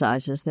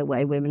criticizes the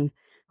way women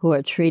who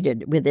are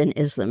treated within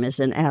Islam is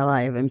an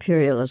ally of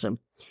imperialism.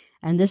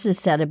 And this is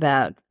said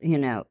about,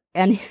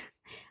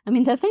 I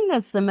mean, the thing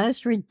that's the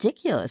most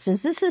ridiculous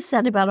is this is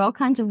said about all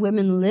kinds of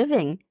women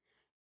living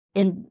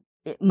in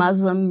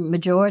Muslim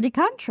majority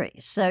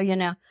countries. So,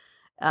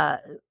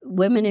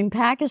 women in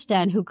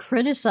Pakistan who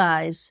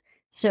criticize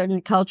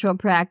certain cultural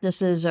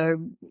practices or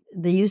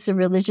the use of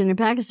religion in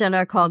Pakistan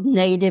are called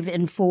native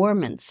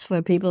informants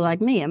for people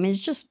like me. I mean,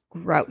 it's just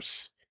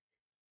gross.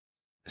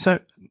 So,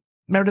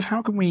 Meredith,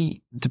 how can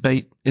we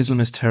debate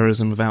Islamist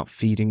terrorism without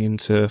feeding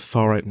into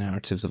far-right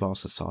narratives of our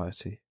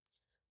society?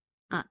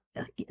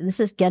 This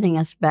is getting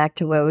us back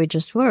to where we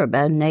just were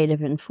about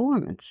native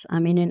informants. I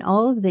mean, in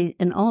all of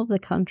the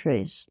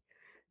countries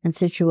and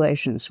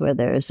situations where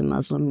there is a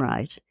Muslim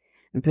right,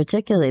 and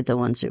particularly the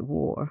ones at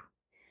war,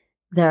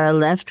 there are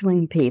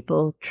left-wing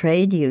people,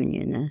 trade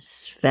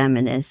unionists,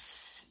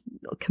 feminists,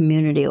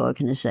 community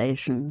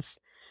organizations,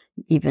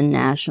 even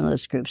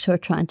nationalist groups who are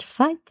trying to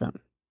fight them.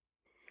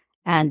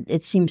 And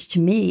it seems to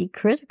me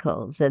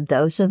critical that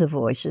those are the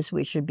voices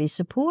we should be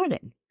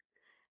supporting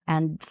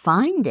and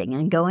finding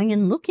and going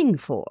and looking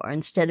for,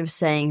 instead of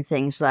saying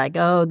things like,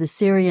 oh,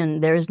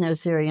 there is no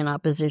Syrian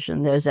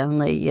opposition, there's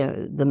only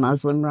the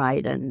Muslim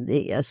right and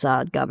the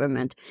Assad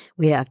government,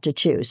 we have to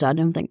choose. I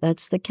don't think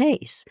that's the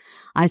case.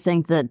 I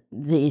think that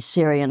the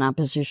Syrian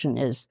opposition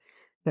is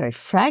very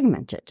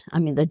fragmented. I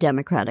mean, the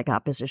democratic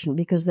opposition,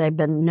 because there's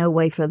been no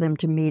way for them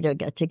to meet or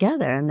get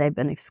together, and they've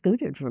been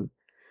excluded from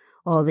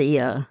all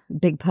the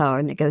big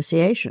power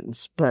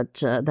negotiations.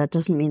 But that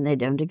doesn't mean they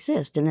don't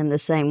exist. And in the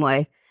same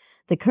way,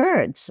 the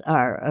Kurds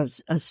are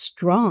a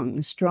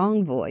strong,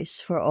 strong voice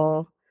for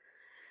all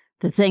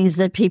the things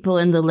that people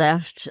in the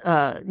left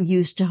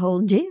used to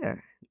hold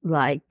dear,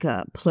 like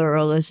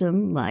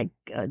pluralism, like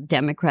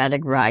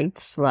democratic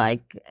rights,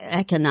 like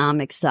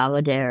economic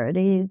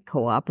solidarity,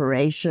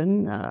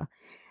 cooperation,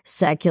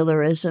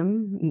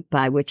 secularism,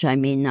 by which I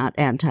mean not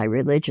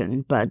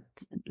anti-religion, but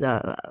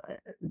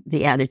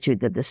the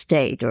attitude that the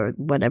state or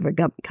whatever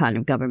kind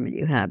of government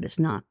you have is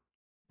not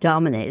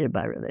dominated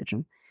by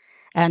religion.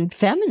 And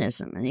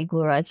feminism and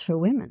equal rights for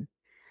women.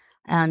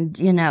 And,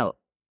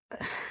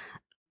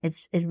 it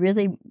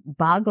really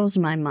boggles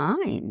my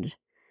mind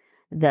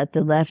that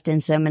the left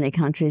in so many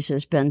countries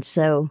has been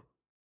so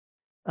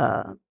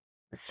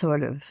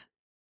sort of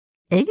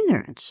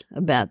ignorant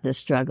about the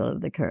struggle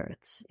of the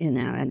Kurds,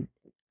 and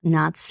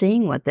not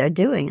seeing what they're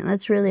doing. And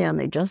that's really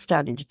only just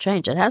starting to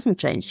change. It hasn't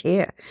changed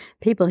here.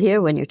 People here,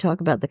 when you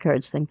talk about the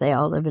Kurds, think they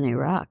all live in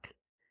Iraq.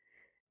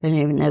 They don't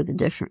even know the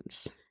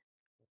difference.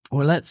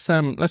 Well, let's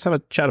have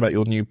a chat about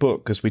your new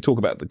book, because we talk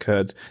about the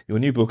Kurds. Your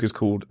new book is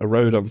called A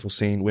Road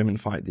Unforeseen, Women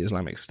Fight the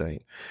Islamic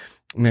State.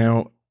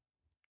 Now,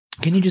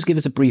 can you just give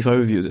us a brief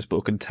overview of this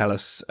book and tell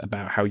us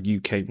about how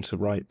you came to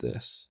write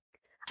this?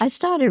 I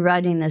started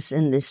writing this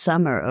in the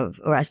summer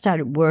I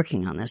started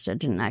working on this. I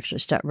didn't actually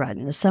start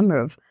writing. The summer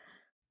of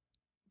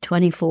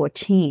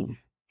 2014,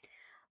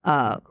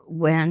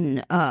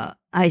 when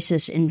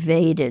ISIS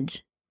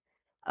invaded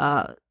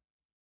the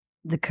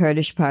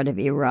Kurdish part of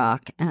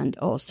Iraq and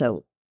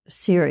also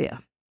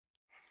Syria.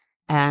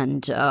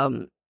 And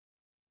the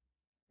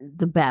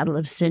Battle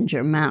of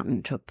Sinjar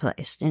Mountain took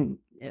place 2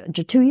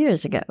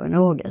 years ago in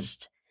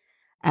August.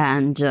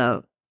 And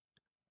there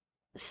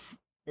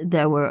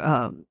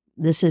were,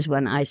 this is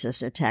when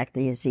ISIS attacked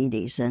the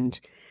Yazidis and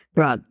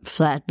brought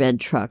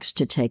flatbed trucks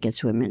to take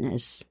its women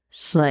as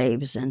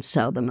slaves and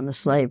sell them in the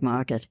slave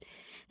market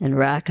in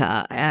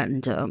Raqqa,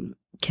 and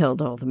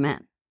killed all the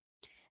men.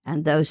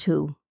 And those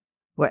who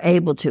were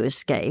able to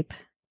escaped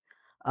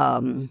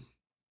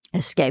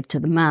to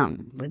the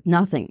mountain with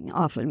nothing,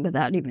 often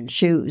without even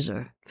shoes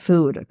or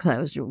food or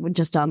clothes, or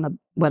just on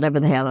whatever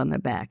they had on their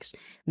backs.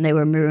 And they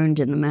were marooned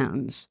in the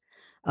mountains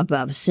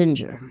above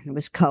Sinjar. It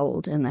was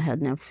cold, and they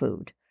had no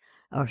food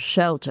or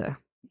shelter.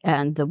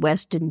 And the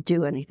West didn't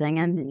do anything.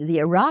 And the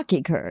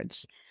Iraqi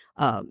Kurds,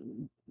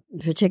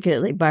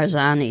 particularly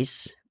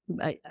Barzani's,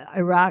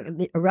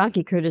 the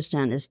Iraqi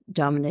Kurdistan is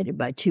dominated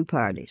by two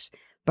parties,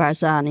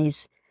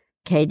 Barzani's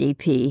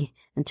KDP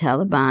and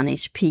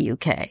Taliban's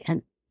PUK.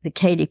 And the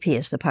KDP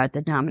is the part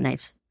that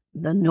dominates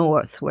the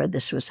north where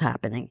this was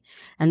happening.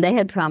 And they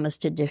had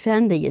promised to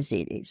defend the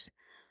Yazidis.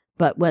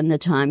 But when the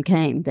time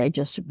came, they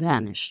just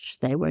vanished.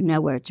 They were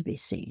nowhere to be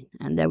seen.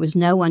 And there was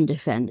no one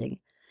defending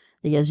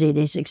the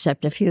Yazidis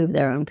except a few of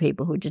their own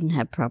people who didn't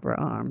have proper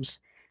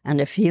arms,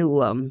 and a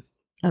few of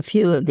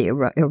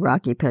the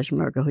Iraqi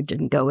Peshmerga who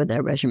didn't go with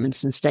their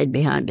regiments and stayed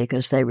behind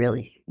because they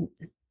were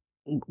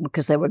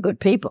good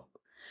people.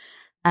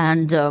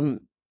 And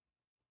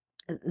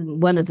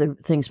one of the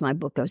things my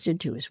book goes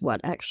into is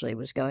what actually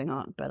was going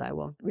on, but I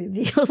won't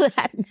reveal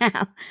that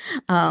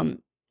now.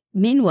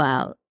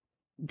 Meanwhile,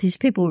 these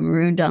people were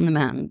marooned on the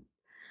mountain,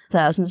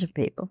 thousands of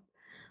people,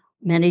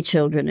 many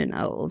children and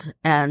old,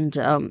 and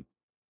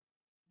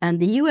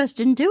the U.S.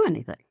 didn't do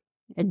anything.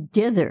 It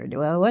dithered.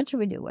 Well, what should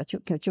we do?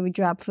 Should we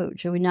drop food?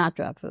 Should we not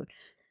drop food?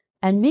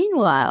 And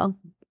meanwhile,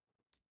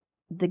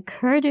 the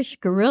Kurdish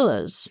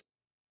guerrillas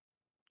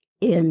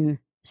in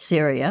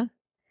Syria,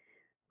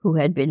 who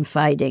had been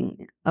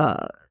fighting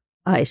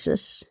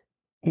ISIS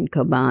in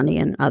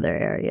Kobani and other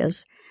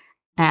areas,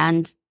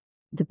 and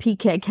the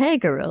PKK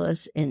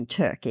guerrillas in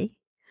Turkey,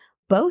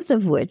 both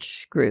of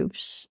which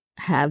groups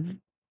have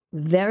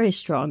very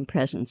strong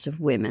presence of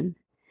women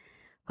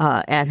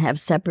and have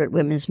separate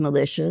women's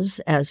militias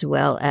as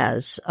well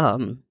as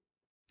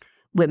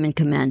women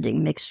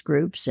commanding mixed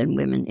groups and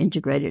women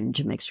integrated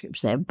into mixed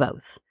groups. They have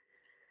both.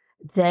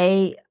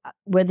 They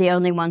were the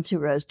only ones who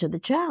rose to the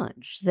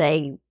challenge.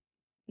 They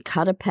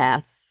cut a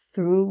path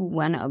through,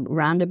 went a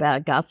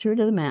roundabout, got through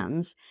to the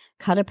mountains,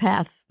 cut a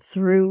path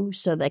through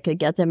so they could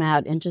get them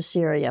out into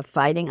Syria,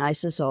 fighting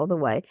ISIS all the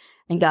way,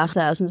 and got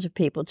thousands of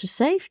people to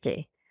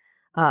safety.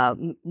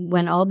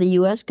 When all the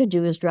U.S. could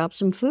do is drop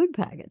some food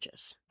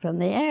packages from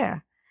the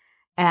air.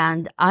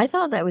 And I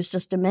thought that was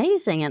just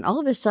amazing. And all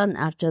of a sudden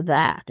after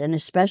that, and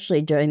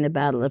especially during the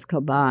Battle of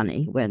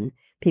Kobani, when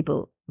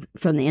people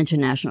from the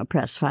international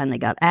press finally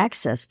got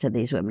access to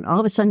these women, all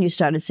of a sudden you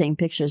started seeing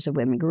pictures of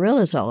women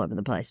guerrillas all over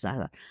the place. And I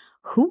thought,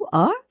 who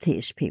are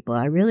these people?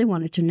 I really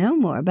wanted to know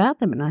more about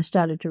them. And I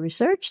started to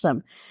research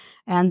them.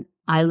 And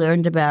I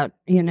learned about,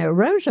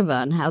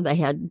 Rojava and how they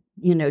had,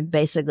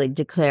 basically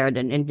declared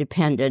an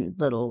independent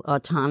little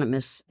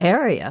autonomous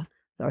area,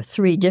 or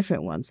 3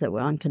 different ones that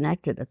were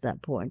unconnected at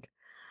that point,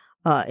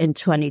 in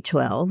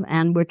 2012.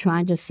 And we're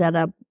trying to set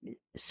up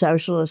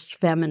socialist,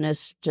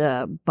 feminist,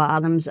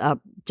 bottoms-up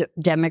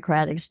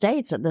democratic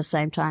states at the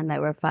same time they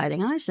were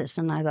fighting ISIS.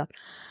 And I thought,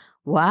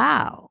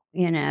 wow,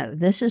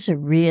 this is a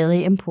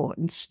really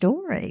important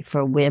story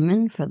for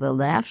women, for the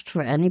left,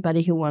 for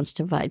anybody who wants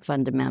to fight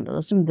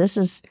fundamentalism. This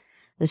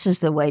is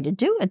the way to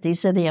do it.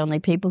 These are the only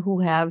people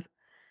who have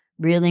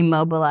really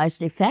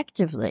mobilized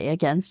effectively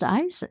against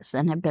ISIS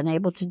and have been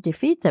able to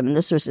defeat them. And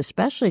this was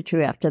especially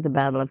true after the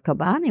Battle of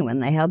Kobani,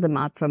 when they held them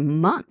out for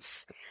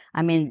months.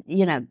 I mean,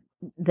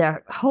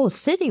 their whole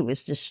city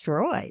was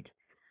destroyed,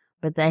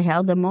 but they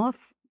held them off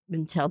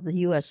until the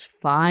U.S.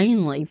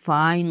 finally,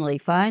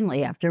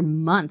 after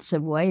months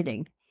of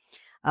waiting,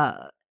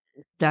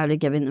 started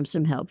giving them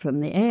some help from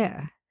the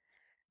air.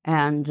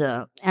 And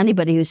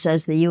anybody who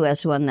says the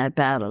U.S. won that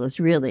battle is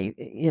really,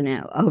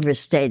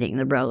 overstating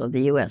the role of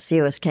the U.S. The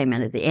U.S. came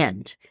in at the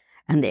end,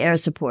 and the air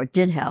support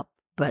did help,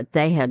 but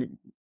they had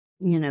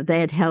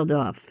held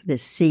off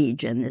this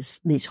siege and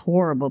these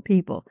horrible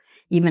people,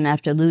 even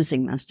after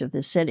losing most of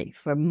the city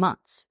for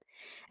months.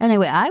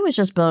 Anyway, I was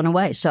just blown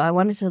away, so I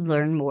wanted to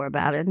learn more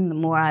about it, and the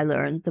more I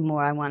learned, the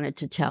more I wanted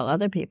to tell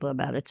other people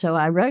about it. So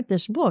I wrote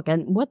this book,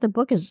 and what the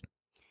book is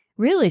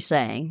really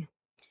saying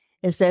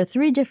is there are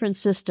 3 different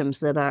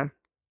systems that are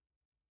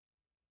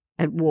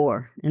at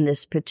war in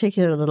this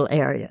particular little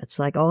area. It's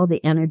like all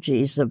the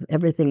energies of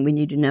everything we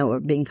need to know are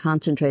being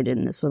concentrated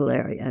in this little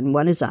area. And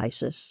one is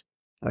ISIS,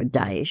 or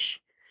Daesh.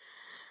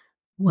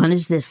 One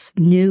is this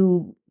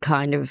new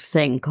kind of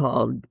thing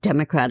called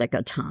democratic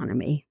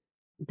autonomy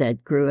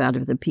that grew out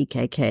of the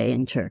PKK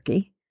in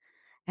Turkey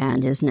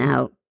and is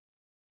now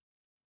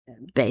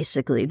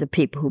basically the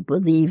people who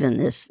believe in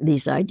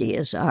these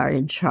ideas are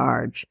in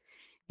charge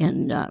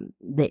in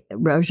the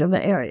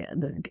Rojava area,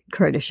 the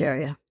Kurdish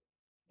area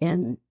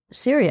in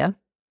Syria.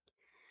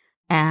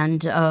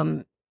 And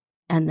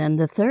then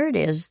the third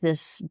is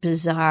this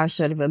bizarre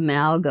sort of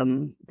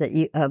amalgam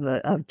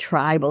of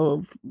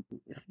tribal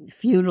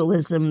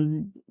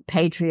feudalism,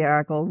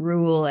 patriarchal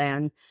rule,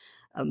 and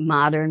a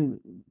modern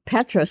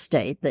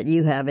petrostate that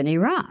you have in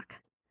Iraq,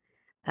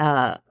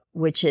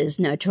 which is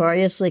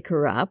notoriously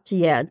corrupt,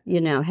 yet,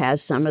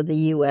 has some of the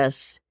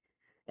U.S.,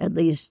 at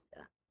least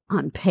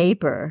on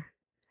paper,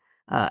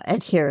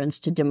 adherence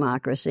to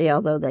democracy,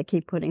 although they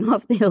keep putting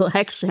off the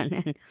election.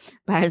 And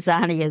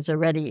Barzani has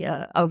already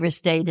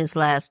overstayed his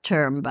last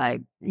term by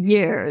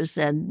years,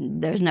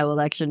 and there's no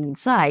election in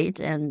sight.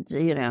 And,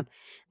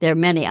 there are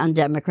many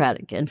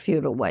undemocratic and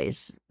feudal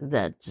ways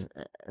that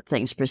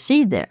things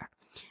proceed there.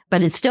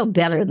 But it's still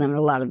better than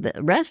a lot of the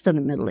rest of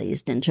the Middle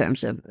East in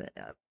terms of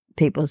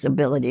people's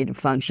ability to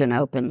function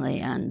openly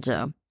and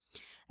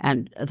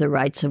the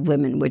rights of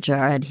women, which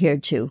are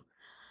adhered to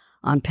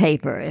on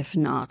paper, if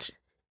not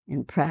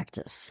in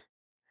practice.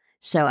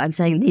 So I'm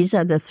saying these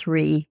are the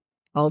 3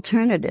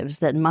 alternatives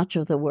that much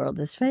of the world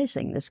is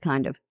facing, this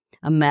kind of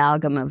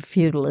amalgam of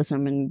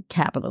feudalism and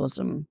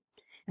capitalism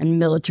and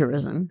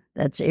militarism,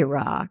 that's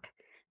Iraq,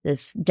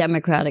 this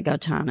democratic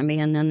autonomy,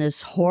 and then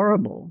this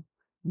horrible,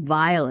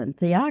 violent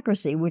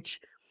theocracy, which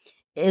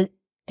is,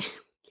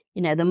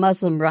 the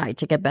Muslim right,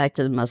 to get back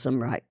to the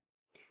Muslim right.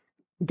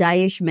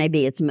 Daesh may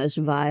be its most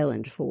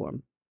violent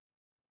form,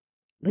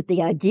 but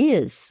the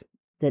ideas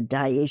that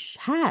Daesh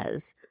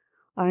has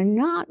are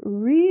not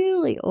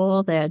really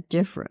all that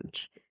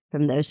different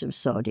from those of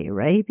Saudi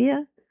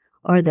Arabia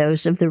or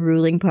those of the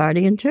ruling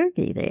party in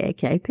Turkey, the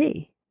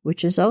AKP,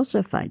 which is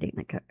also fighting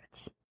the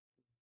Kurds.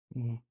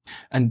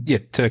 And yeah,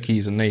 Turkey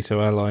is a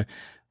NATO ally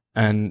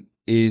and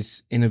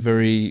is playing a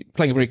very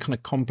kind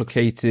of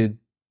complicated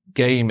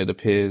game, it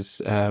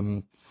appears,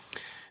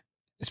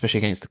 especially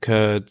against the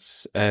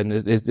Kurds. And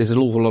there's an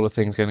awful lot of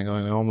things going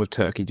on with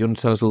Turkey. Do you want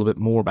to tell us a little bit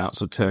more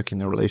about Turkey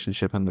and the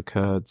relationship and the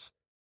Kurds?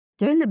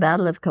 During the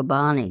Battle of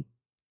Kobani,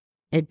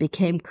 it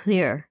became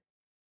clear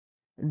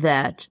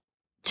that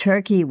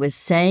Turkey was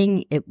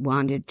saying it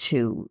wanted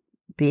to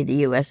be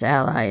the U.S.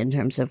 ally in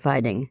terms of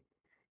fighting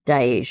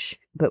Daesh,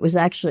 but was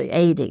actually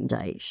aiding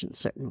Daesh in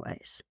certain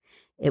ways.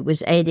 It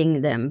was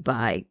aiding them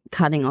by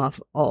cutting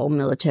off all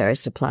military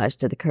supplies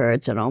to the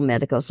Kurds and all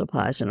medical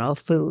supplies and all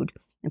food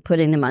and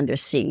putting them under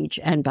siege,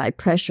 and by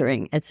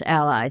pressuring its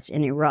allies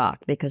in Iraq,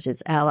 because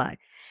its ally,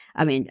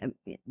 I mean,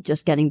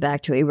 just getting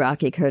back to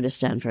Iraqi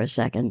Kurdistan for a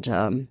second,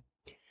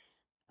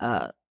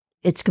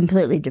 it's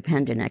completely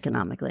dependent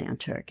economically on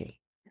Turkey.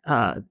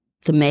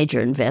 The major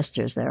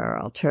investors there are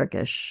all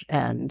Turkish,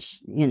 and,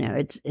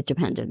 it's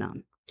dependent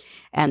on.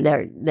 And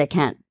they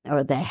can't,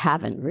 or they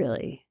haven't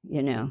really,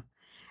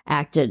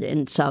 acted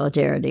in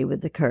solidarity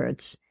with the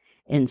Kurds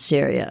in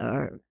Syria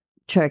or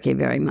Turkey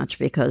very much,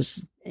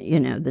 because,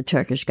 the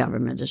Turkish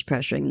government is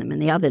pressuring them in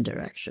the other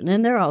direction.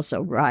 And there are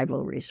also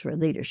rivalries for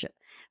leadership.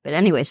 But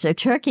anyway, so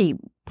Turkey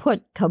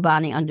put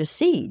Kobani under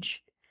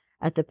siege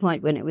at the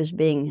point when it was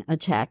being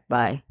attacked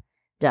by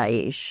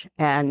Daesh,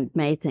 and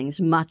made things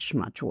much,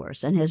 much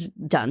worse, and has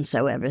done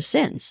so ever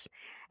since.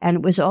 And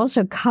it was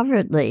also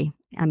covertly,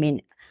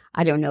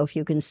 I don't know if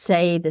you can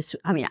say this.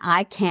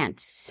 I can't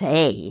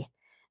say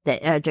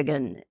that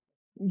Erdogan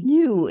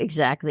knew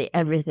exactly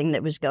everything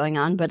that was going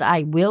on, but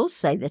I will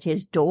say that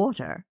his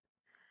daughter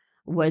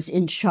was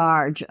in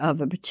charge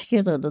of a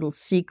particular little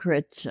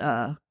secret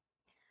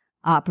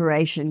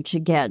operation to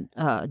get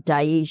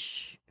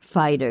Daesh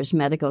fighters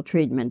medical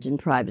treatment in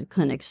private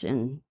clinics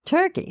in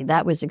Turkey.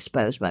 That was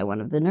exposed by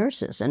one of the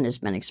nurses and has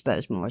been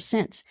exposed more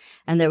since.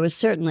 And there was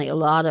certainly a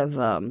lot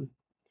of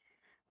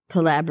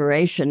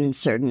collaboration in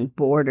certain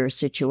border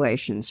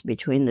situations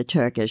between the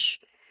Turkish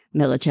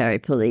military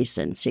police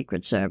and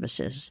secret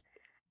services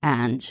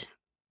and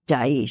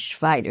Daesh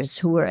fighters,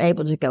 who were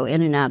able to go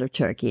in and out of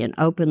Turkey and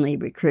openly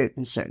recruit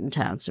in certain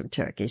towns of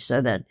Turkey,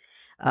 so that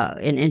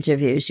in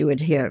interviews you would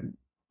hear,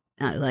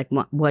 like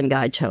one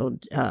guy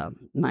told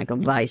Michael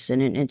Weiss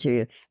in an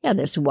interview,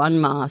 there's one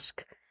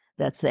mosque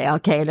that's the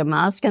Al-Qaeda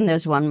mosque, and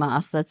there's one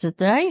mosque that's a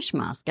Daesh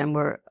mosque, and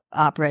we're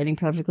operating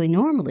perfectly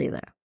normally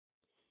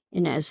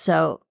there.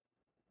 So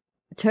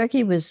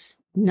Turkey was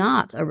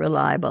not a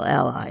reliable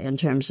ally in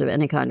terms of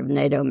any kind of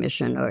NATO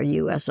mission or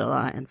U.S.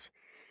 alliance.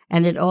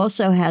 And it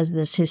also has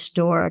this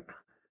historic,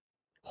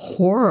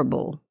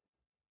 horrible,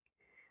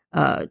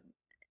 I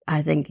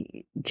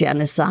think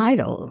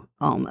genocidal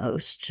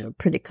almost,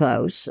 pretty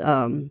close,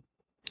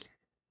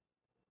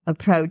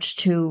 approach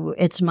to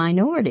its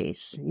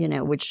minorities,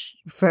 which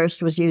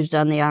first was used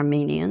on the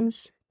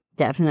Armenians,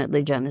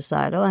 definitely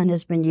genocidal, and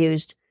has been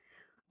used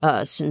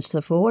since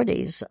the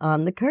 40s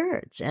on the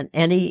Kurds. And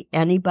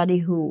anybody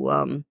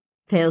who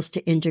fails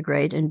to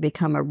integrate and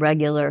become a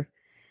regular,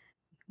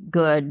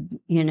 good,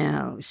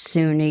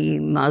 Sunni,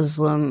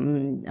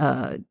 Muslim,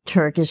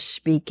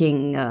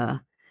 Turkish-speaking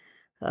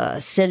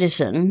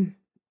citizen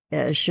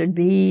should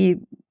be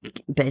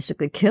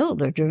basically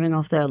killed or driven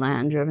off their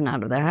land, driven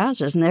out of their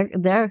houses.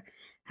 And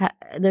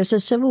there's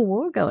a civil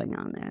war going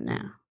on there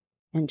now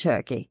in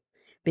Turkey,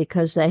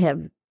 because they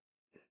have,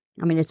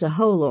 it's a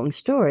whole long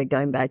story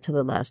going back to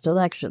the last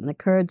election. The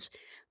Kurds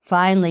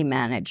finally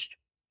managed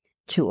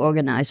to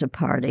organize a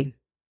party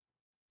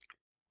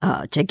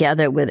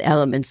together with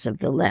elements of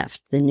the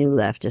left, the new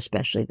left,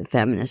 especially the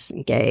feminists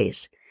and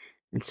gays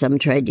and some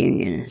trade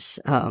unionists,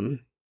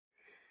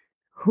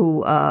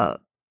 who that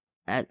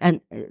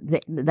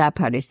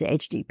party is the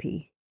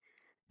HDP,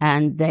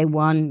 and they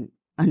won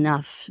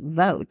enough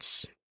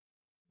votes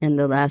in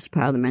the last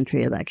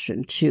parliamentary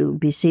election to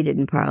be seated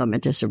in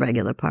parliament as a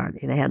regular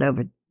party. They had, I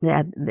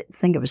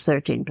think it was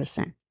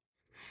 13%.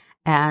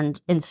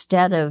 And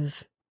instead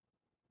of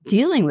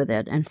dealing with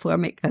it and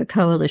forming a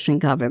coalition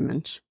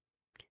government,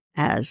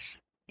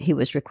 as he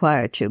was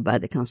required to by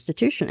the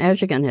constitution,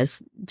 Erdogan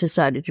has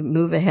decided to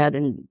move ahead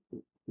and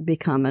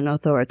become an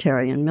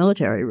authoritarian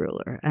military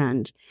ruler,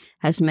 and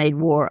has made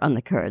war on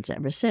the Kurds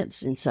ever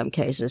since, in some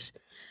cases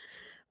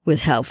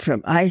with help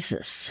from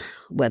ISIS.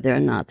 Whether or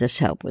not this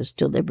help was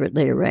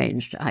deliberately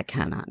arranged, I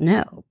cannot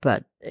know.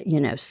 But,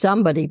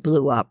 somebody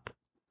blew up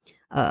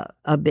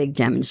a big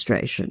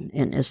demonstration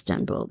in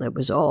Istanbul that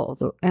was all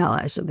the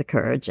allies of the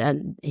Kurds,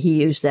 and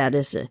he used that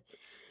as an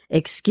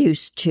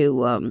excuse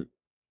to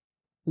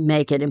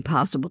make it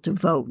impossible to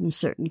vote in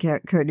certain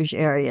Kurdish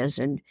areas.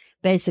 And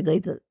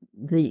basically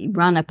the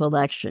run-up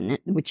election,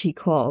 which he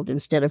called,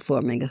 instead of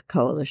forming a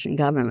coalition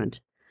government,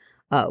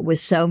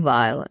 was so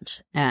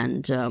violent,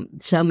 and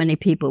so many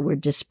people were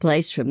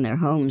displaced from their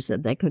homes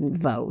that they couldn't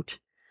vote,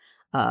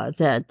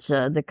 that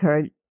the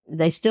Kurd,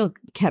 they still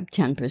kept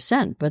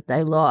 10%, but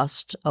they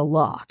lost a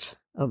lot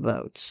of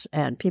votes,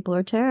 and people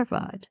are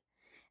terrified.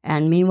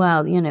 And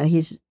meanwhile,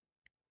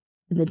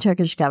 the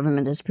Turkish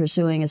government is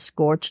pursuing a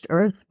scorched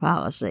earth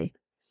policy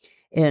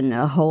in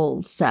a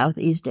whole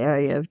southeast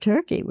area of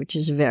Turkey, which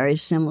is very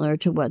similar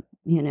to what,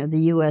 the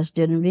U.S.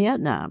 did in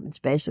Vietnam. It's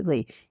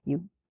basically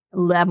you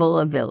level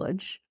a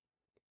village,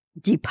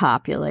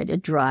 depopulate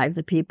it, drive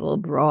the people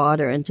abroad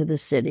or into the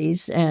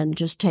cities, and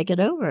just take it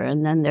over.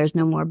 And then there's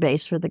no more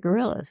base for the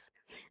guerrillas.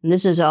 And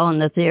this is all in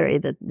the theory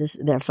that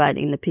they're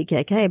fighting the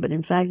PKK, but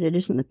in fact it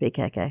isn't the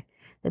PKK.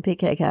 The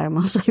PKK are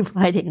mostly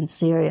fighting in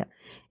Syria.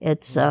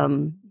 It's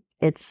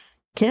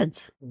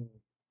kids.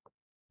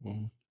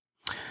 Mm.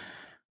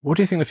 What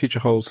do you think the future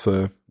holds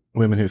for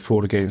women who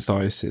fought against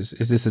ISIS?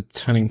 Is this a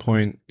turning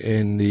point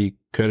in the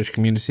Kurdish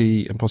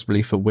community and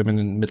possibly for women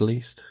in the Middle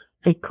East?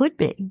 It could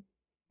be.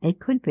 It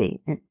could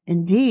be,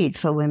 indeed,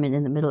 for women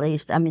in the Middle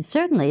East. I mean,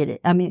 certainly,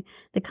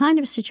 the kind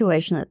of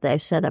situation that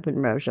they've set up in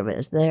Rojava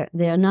is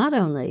they're not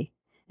only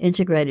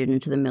integrated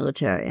into the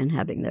military and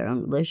having their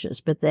own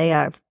militias, but they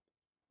are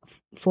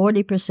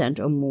 40%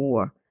 or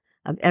more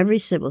of every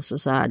civil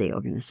society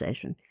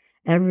organization,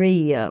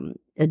 every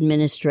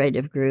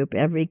administrative group,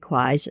 every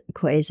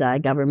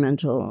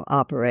quasi-governmental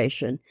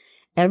operation,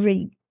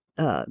 every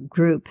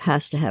group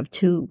has to have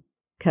 2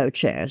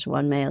 co-chairs,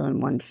 one male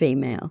and one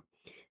female.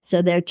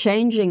 So they're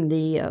changing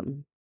the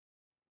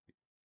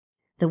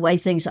way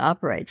things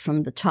operate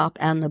from the top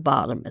and the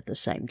bottom at the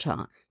same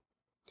time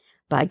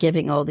by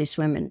giving all these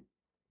women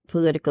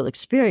political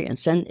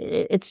experience. And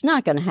it's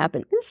not going to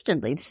happen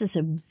instantly. This is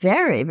a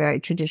very, very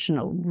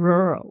traditional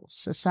rural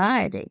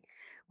society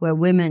where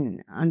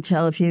women,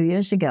 until a few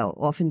years ago,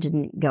 often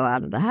didn't go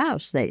out of the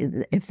house.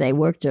 If they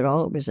worked at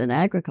all, it was in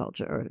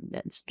agriculture, or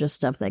it's just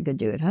stuff they could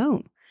do at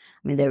home.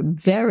 I mean, they're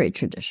very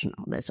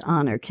traditional. There's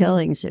honor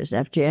killings, there's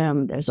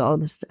FGM, there's all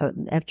this,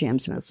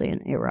 FGM's mostly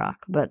in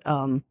Iraq, but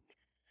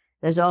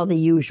there's all the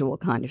usual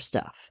kind of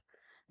stuff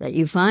that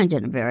you find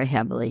in a very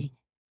heavily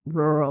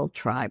rural,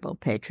 tribal,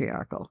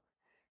 patriarchal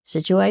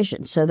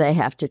situation. So they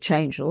have to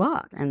change a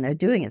lot, and they're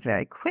doing it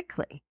very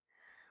quickly.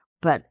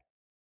 But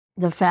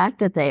the fact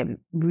that they have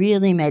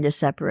really made a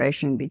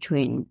separation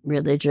between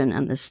religion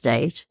and the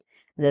state,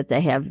 that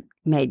they have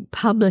made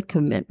public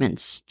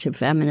commitments to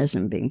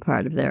feminism being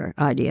part of their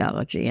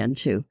ideology and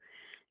to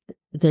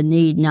the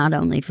need not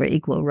only for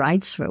equal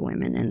rights for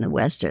women in the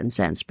Western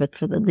sense, but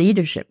for the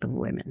leadership of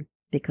women,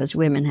 because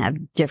women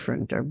have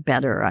different or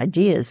better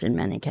ideas in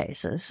many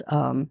cases.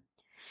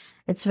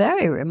 It's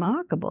very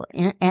remarkable.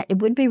 It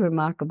would be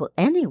remarkable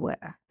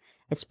anywhere.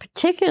 It's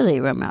particularly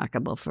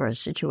remarkable for a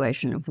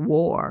situation of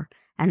war,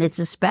 and it's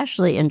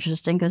especially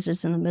interesting because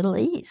it's in the Middle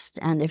East.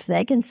 And if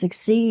they can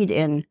succeed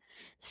in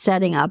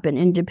setting up an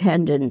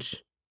independent,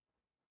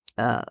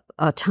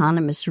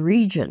 autonomous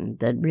region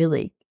that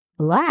really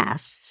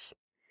lasts,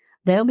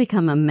 they'll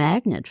become a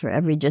magnet for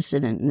every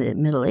dissident in the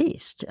Middle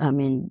East. I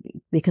mean,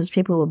 because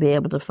people will be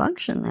able to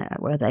function there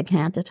where they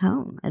can't at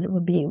home, and it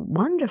would be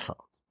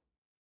wonderful.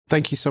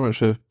 Thank you so much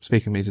for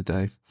speaking to me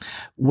today.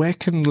 Where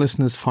can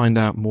listeners find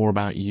out more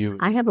about you?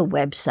 I have a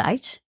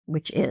website,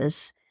 which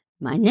is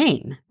my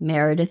name,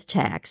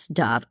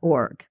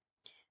 meredithtax.org.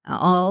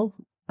 All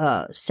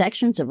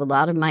sections of a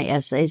lot of my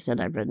essays that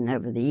I've written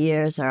over the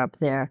years are up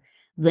there.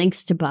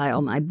 Links to buy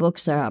all my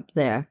books are up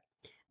there.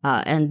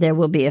 And there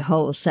will be a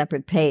whole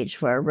separate page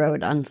for a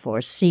road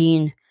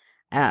unforeseen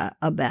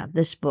about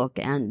this book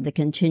and the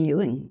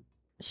continuing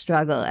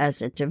struggle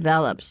as it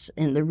develops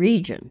in the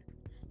region.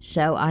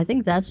 So I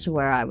think that's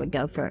where I would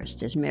go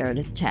first, is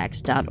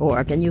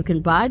meredithtax.org. And you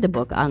can buy the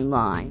book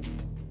online.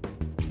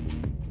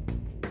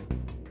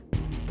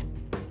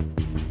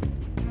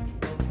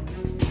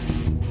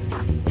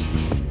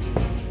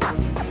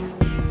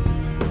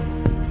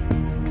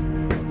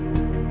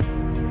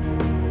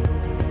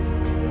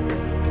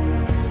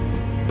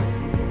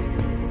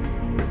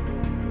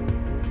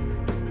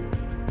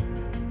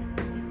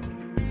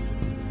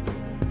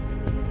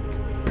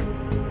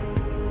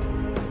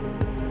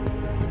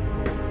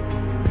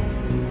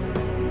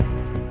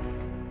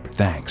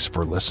 Thanks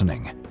for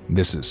listening.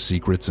 This is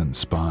Secrets and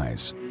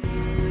Spies.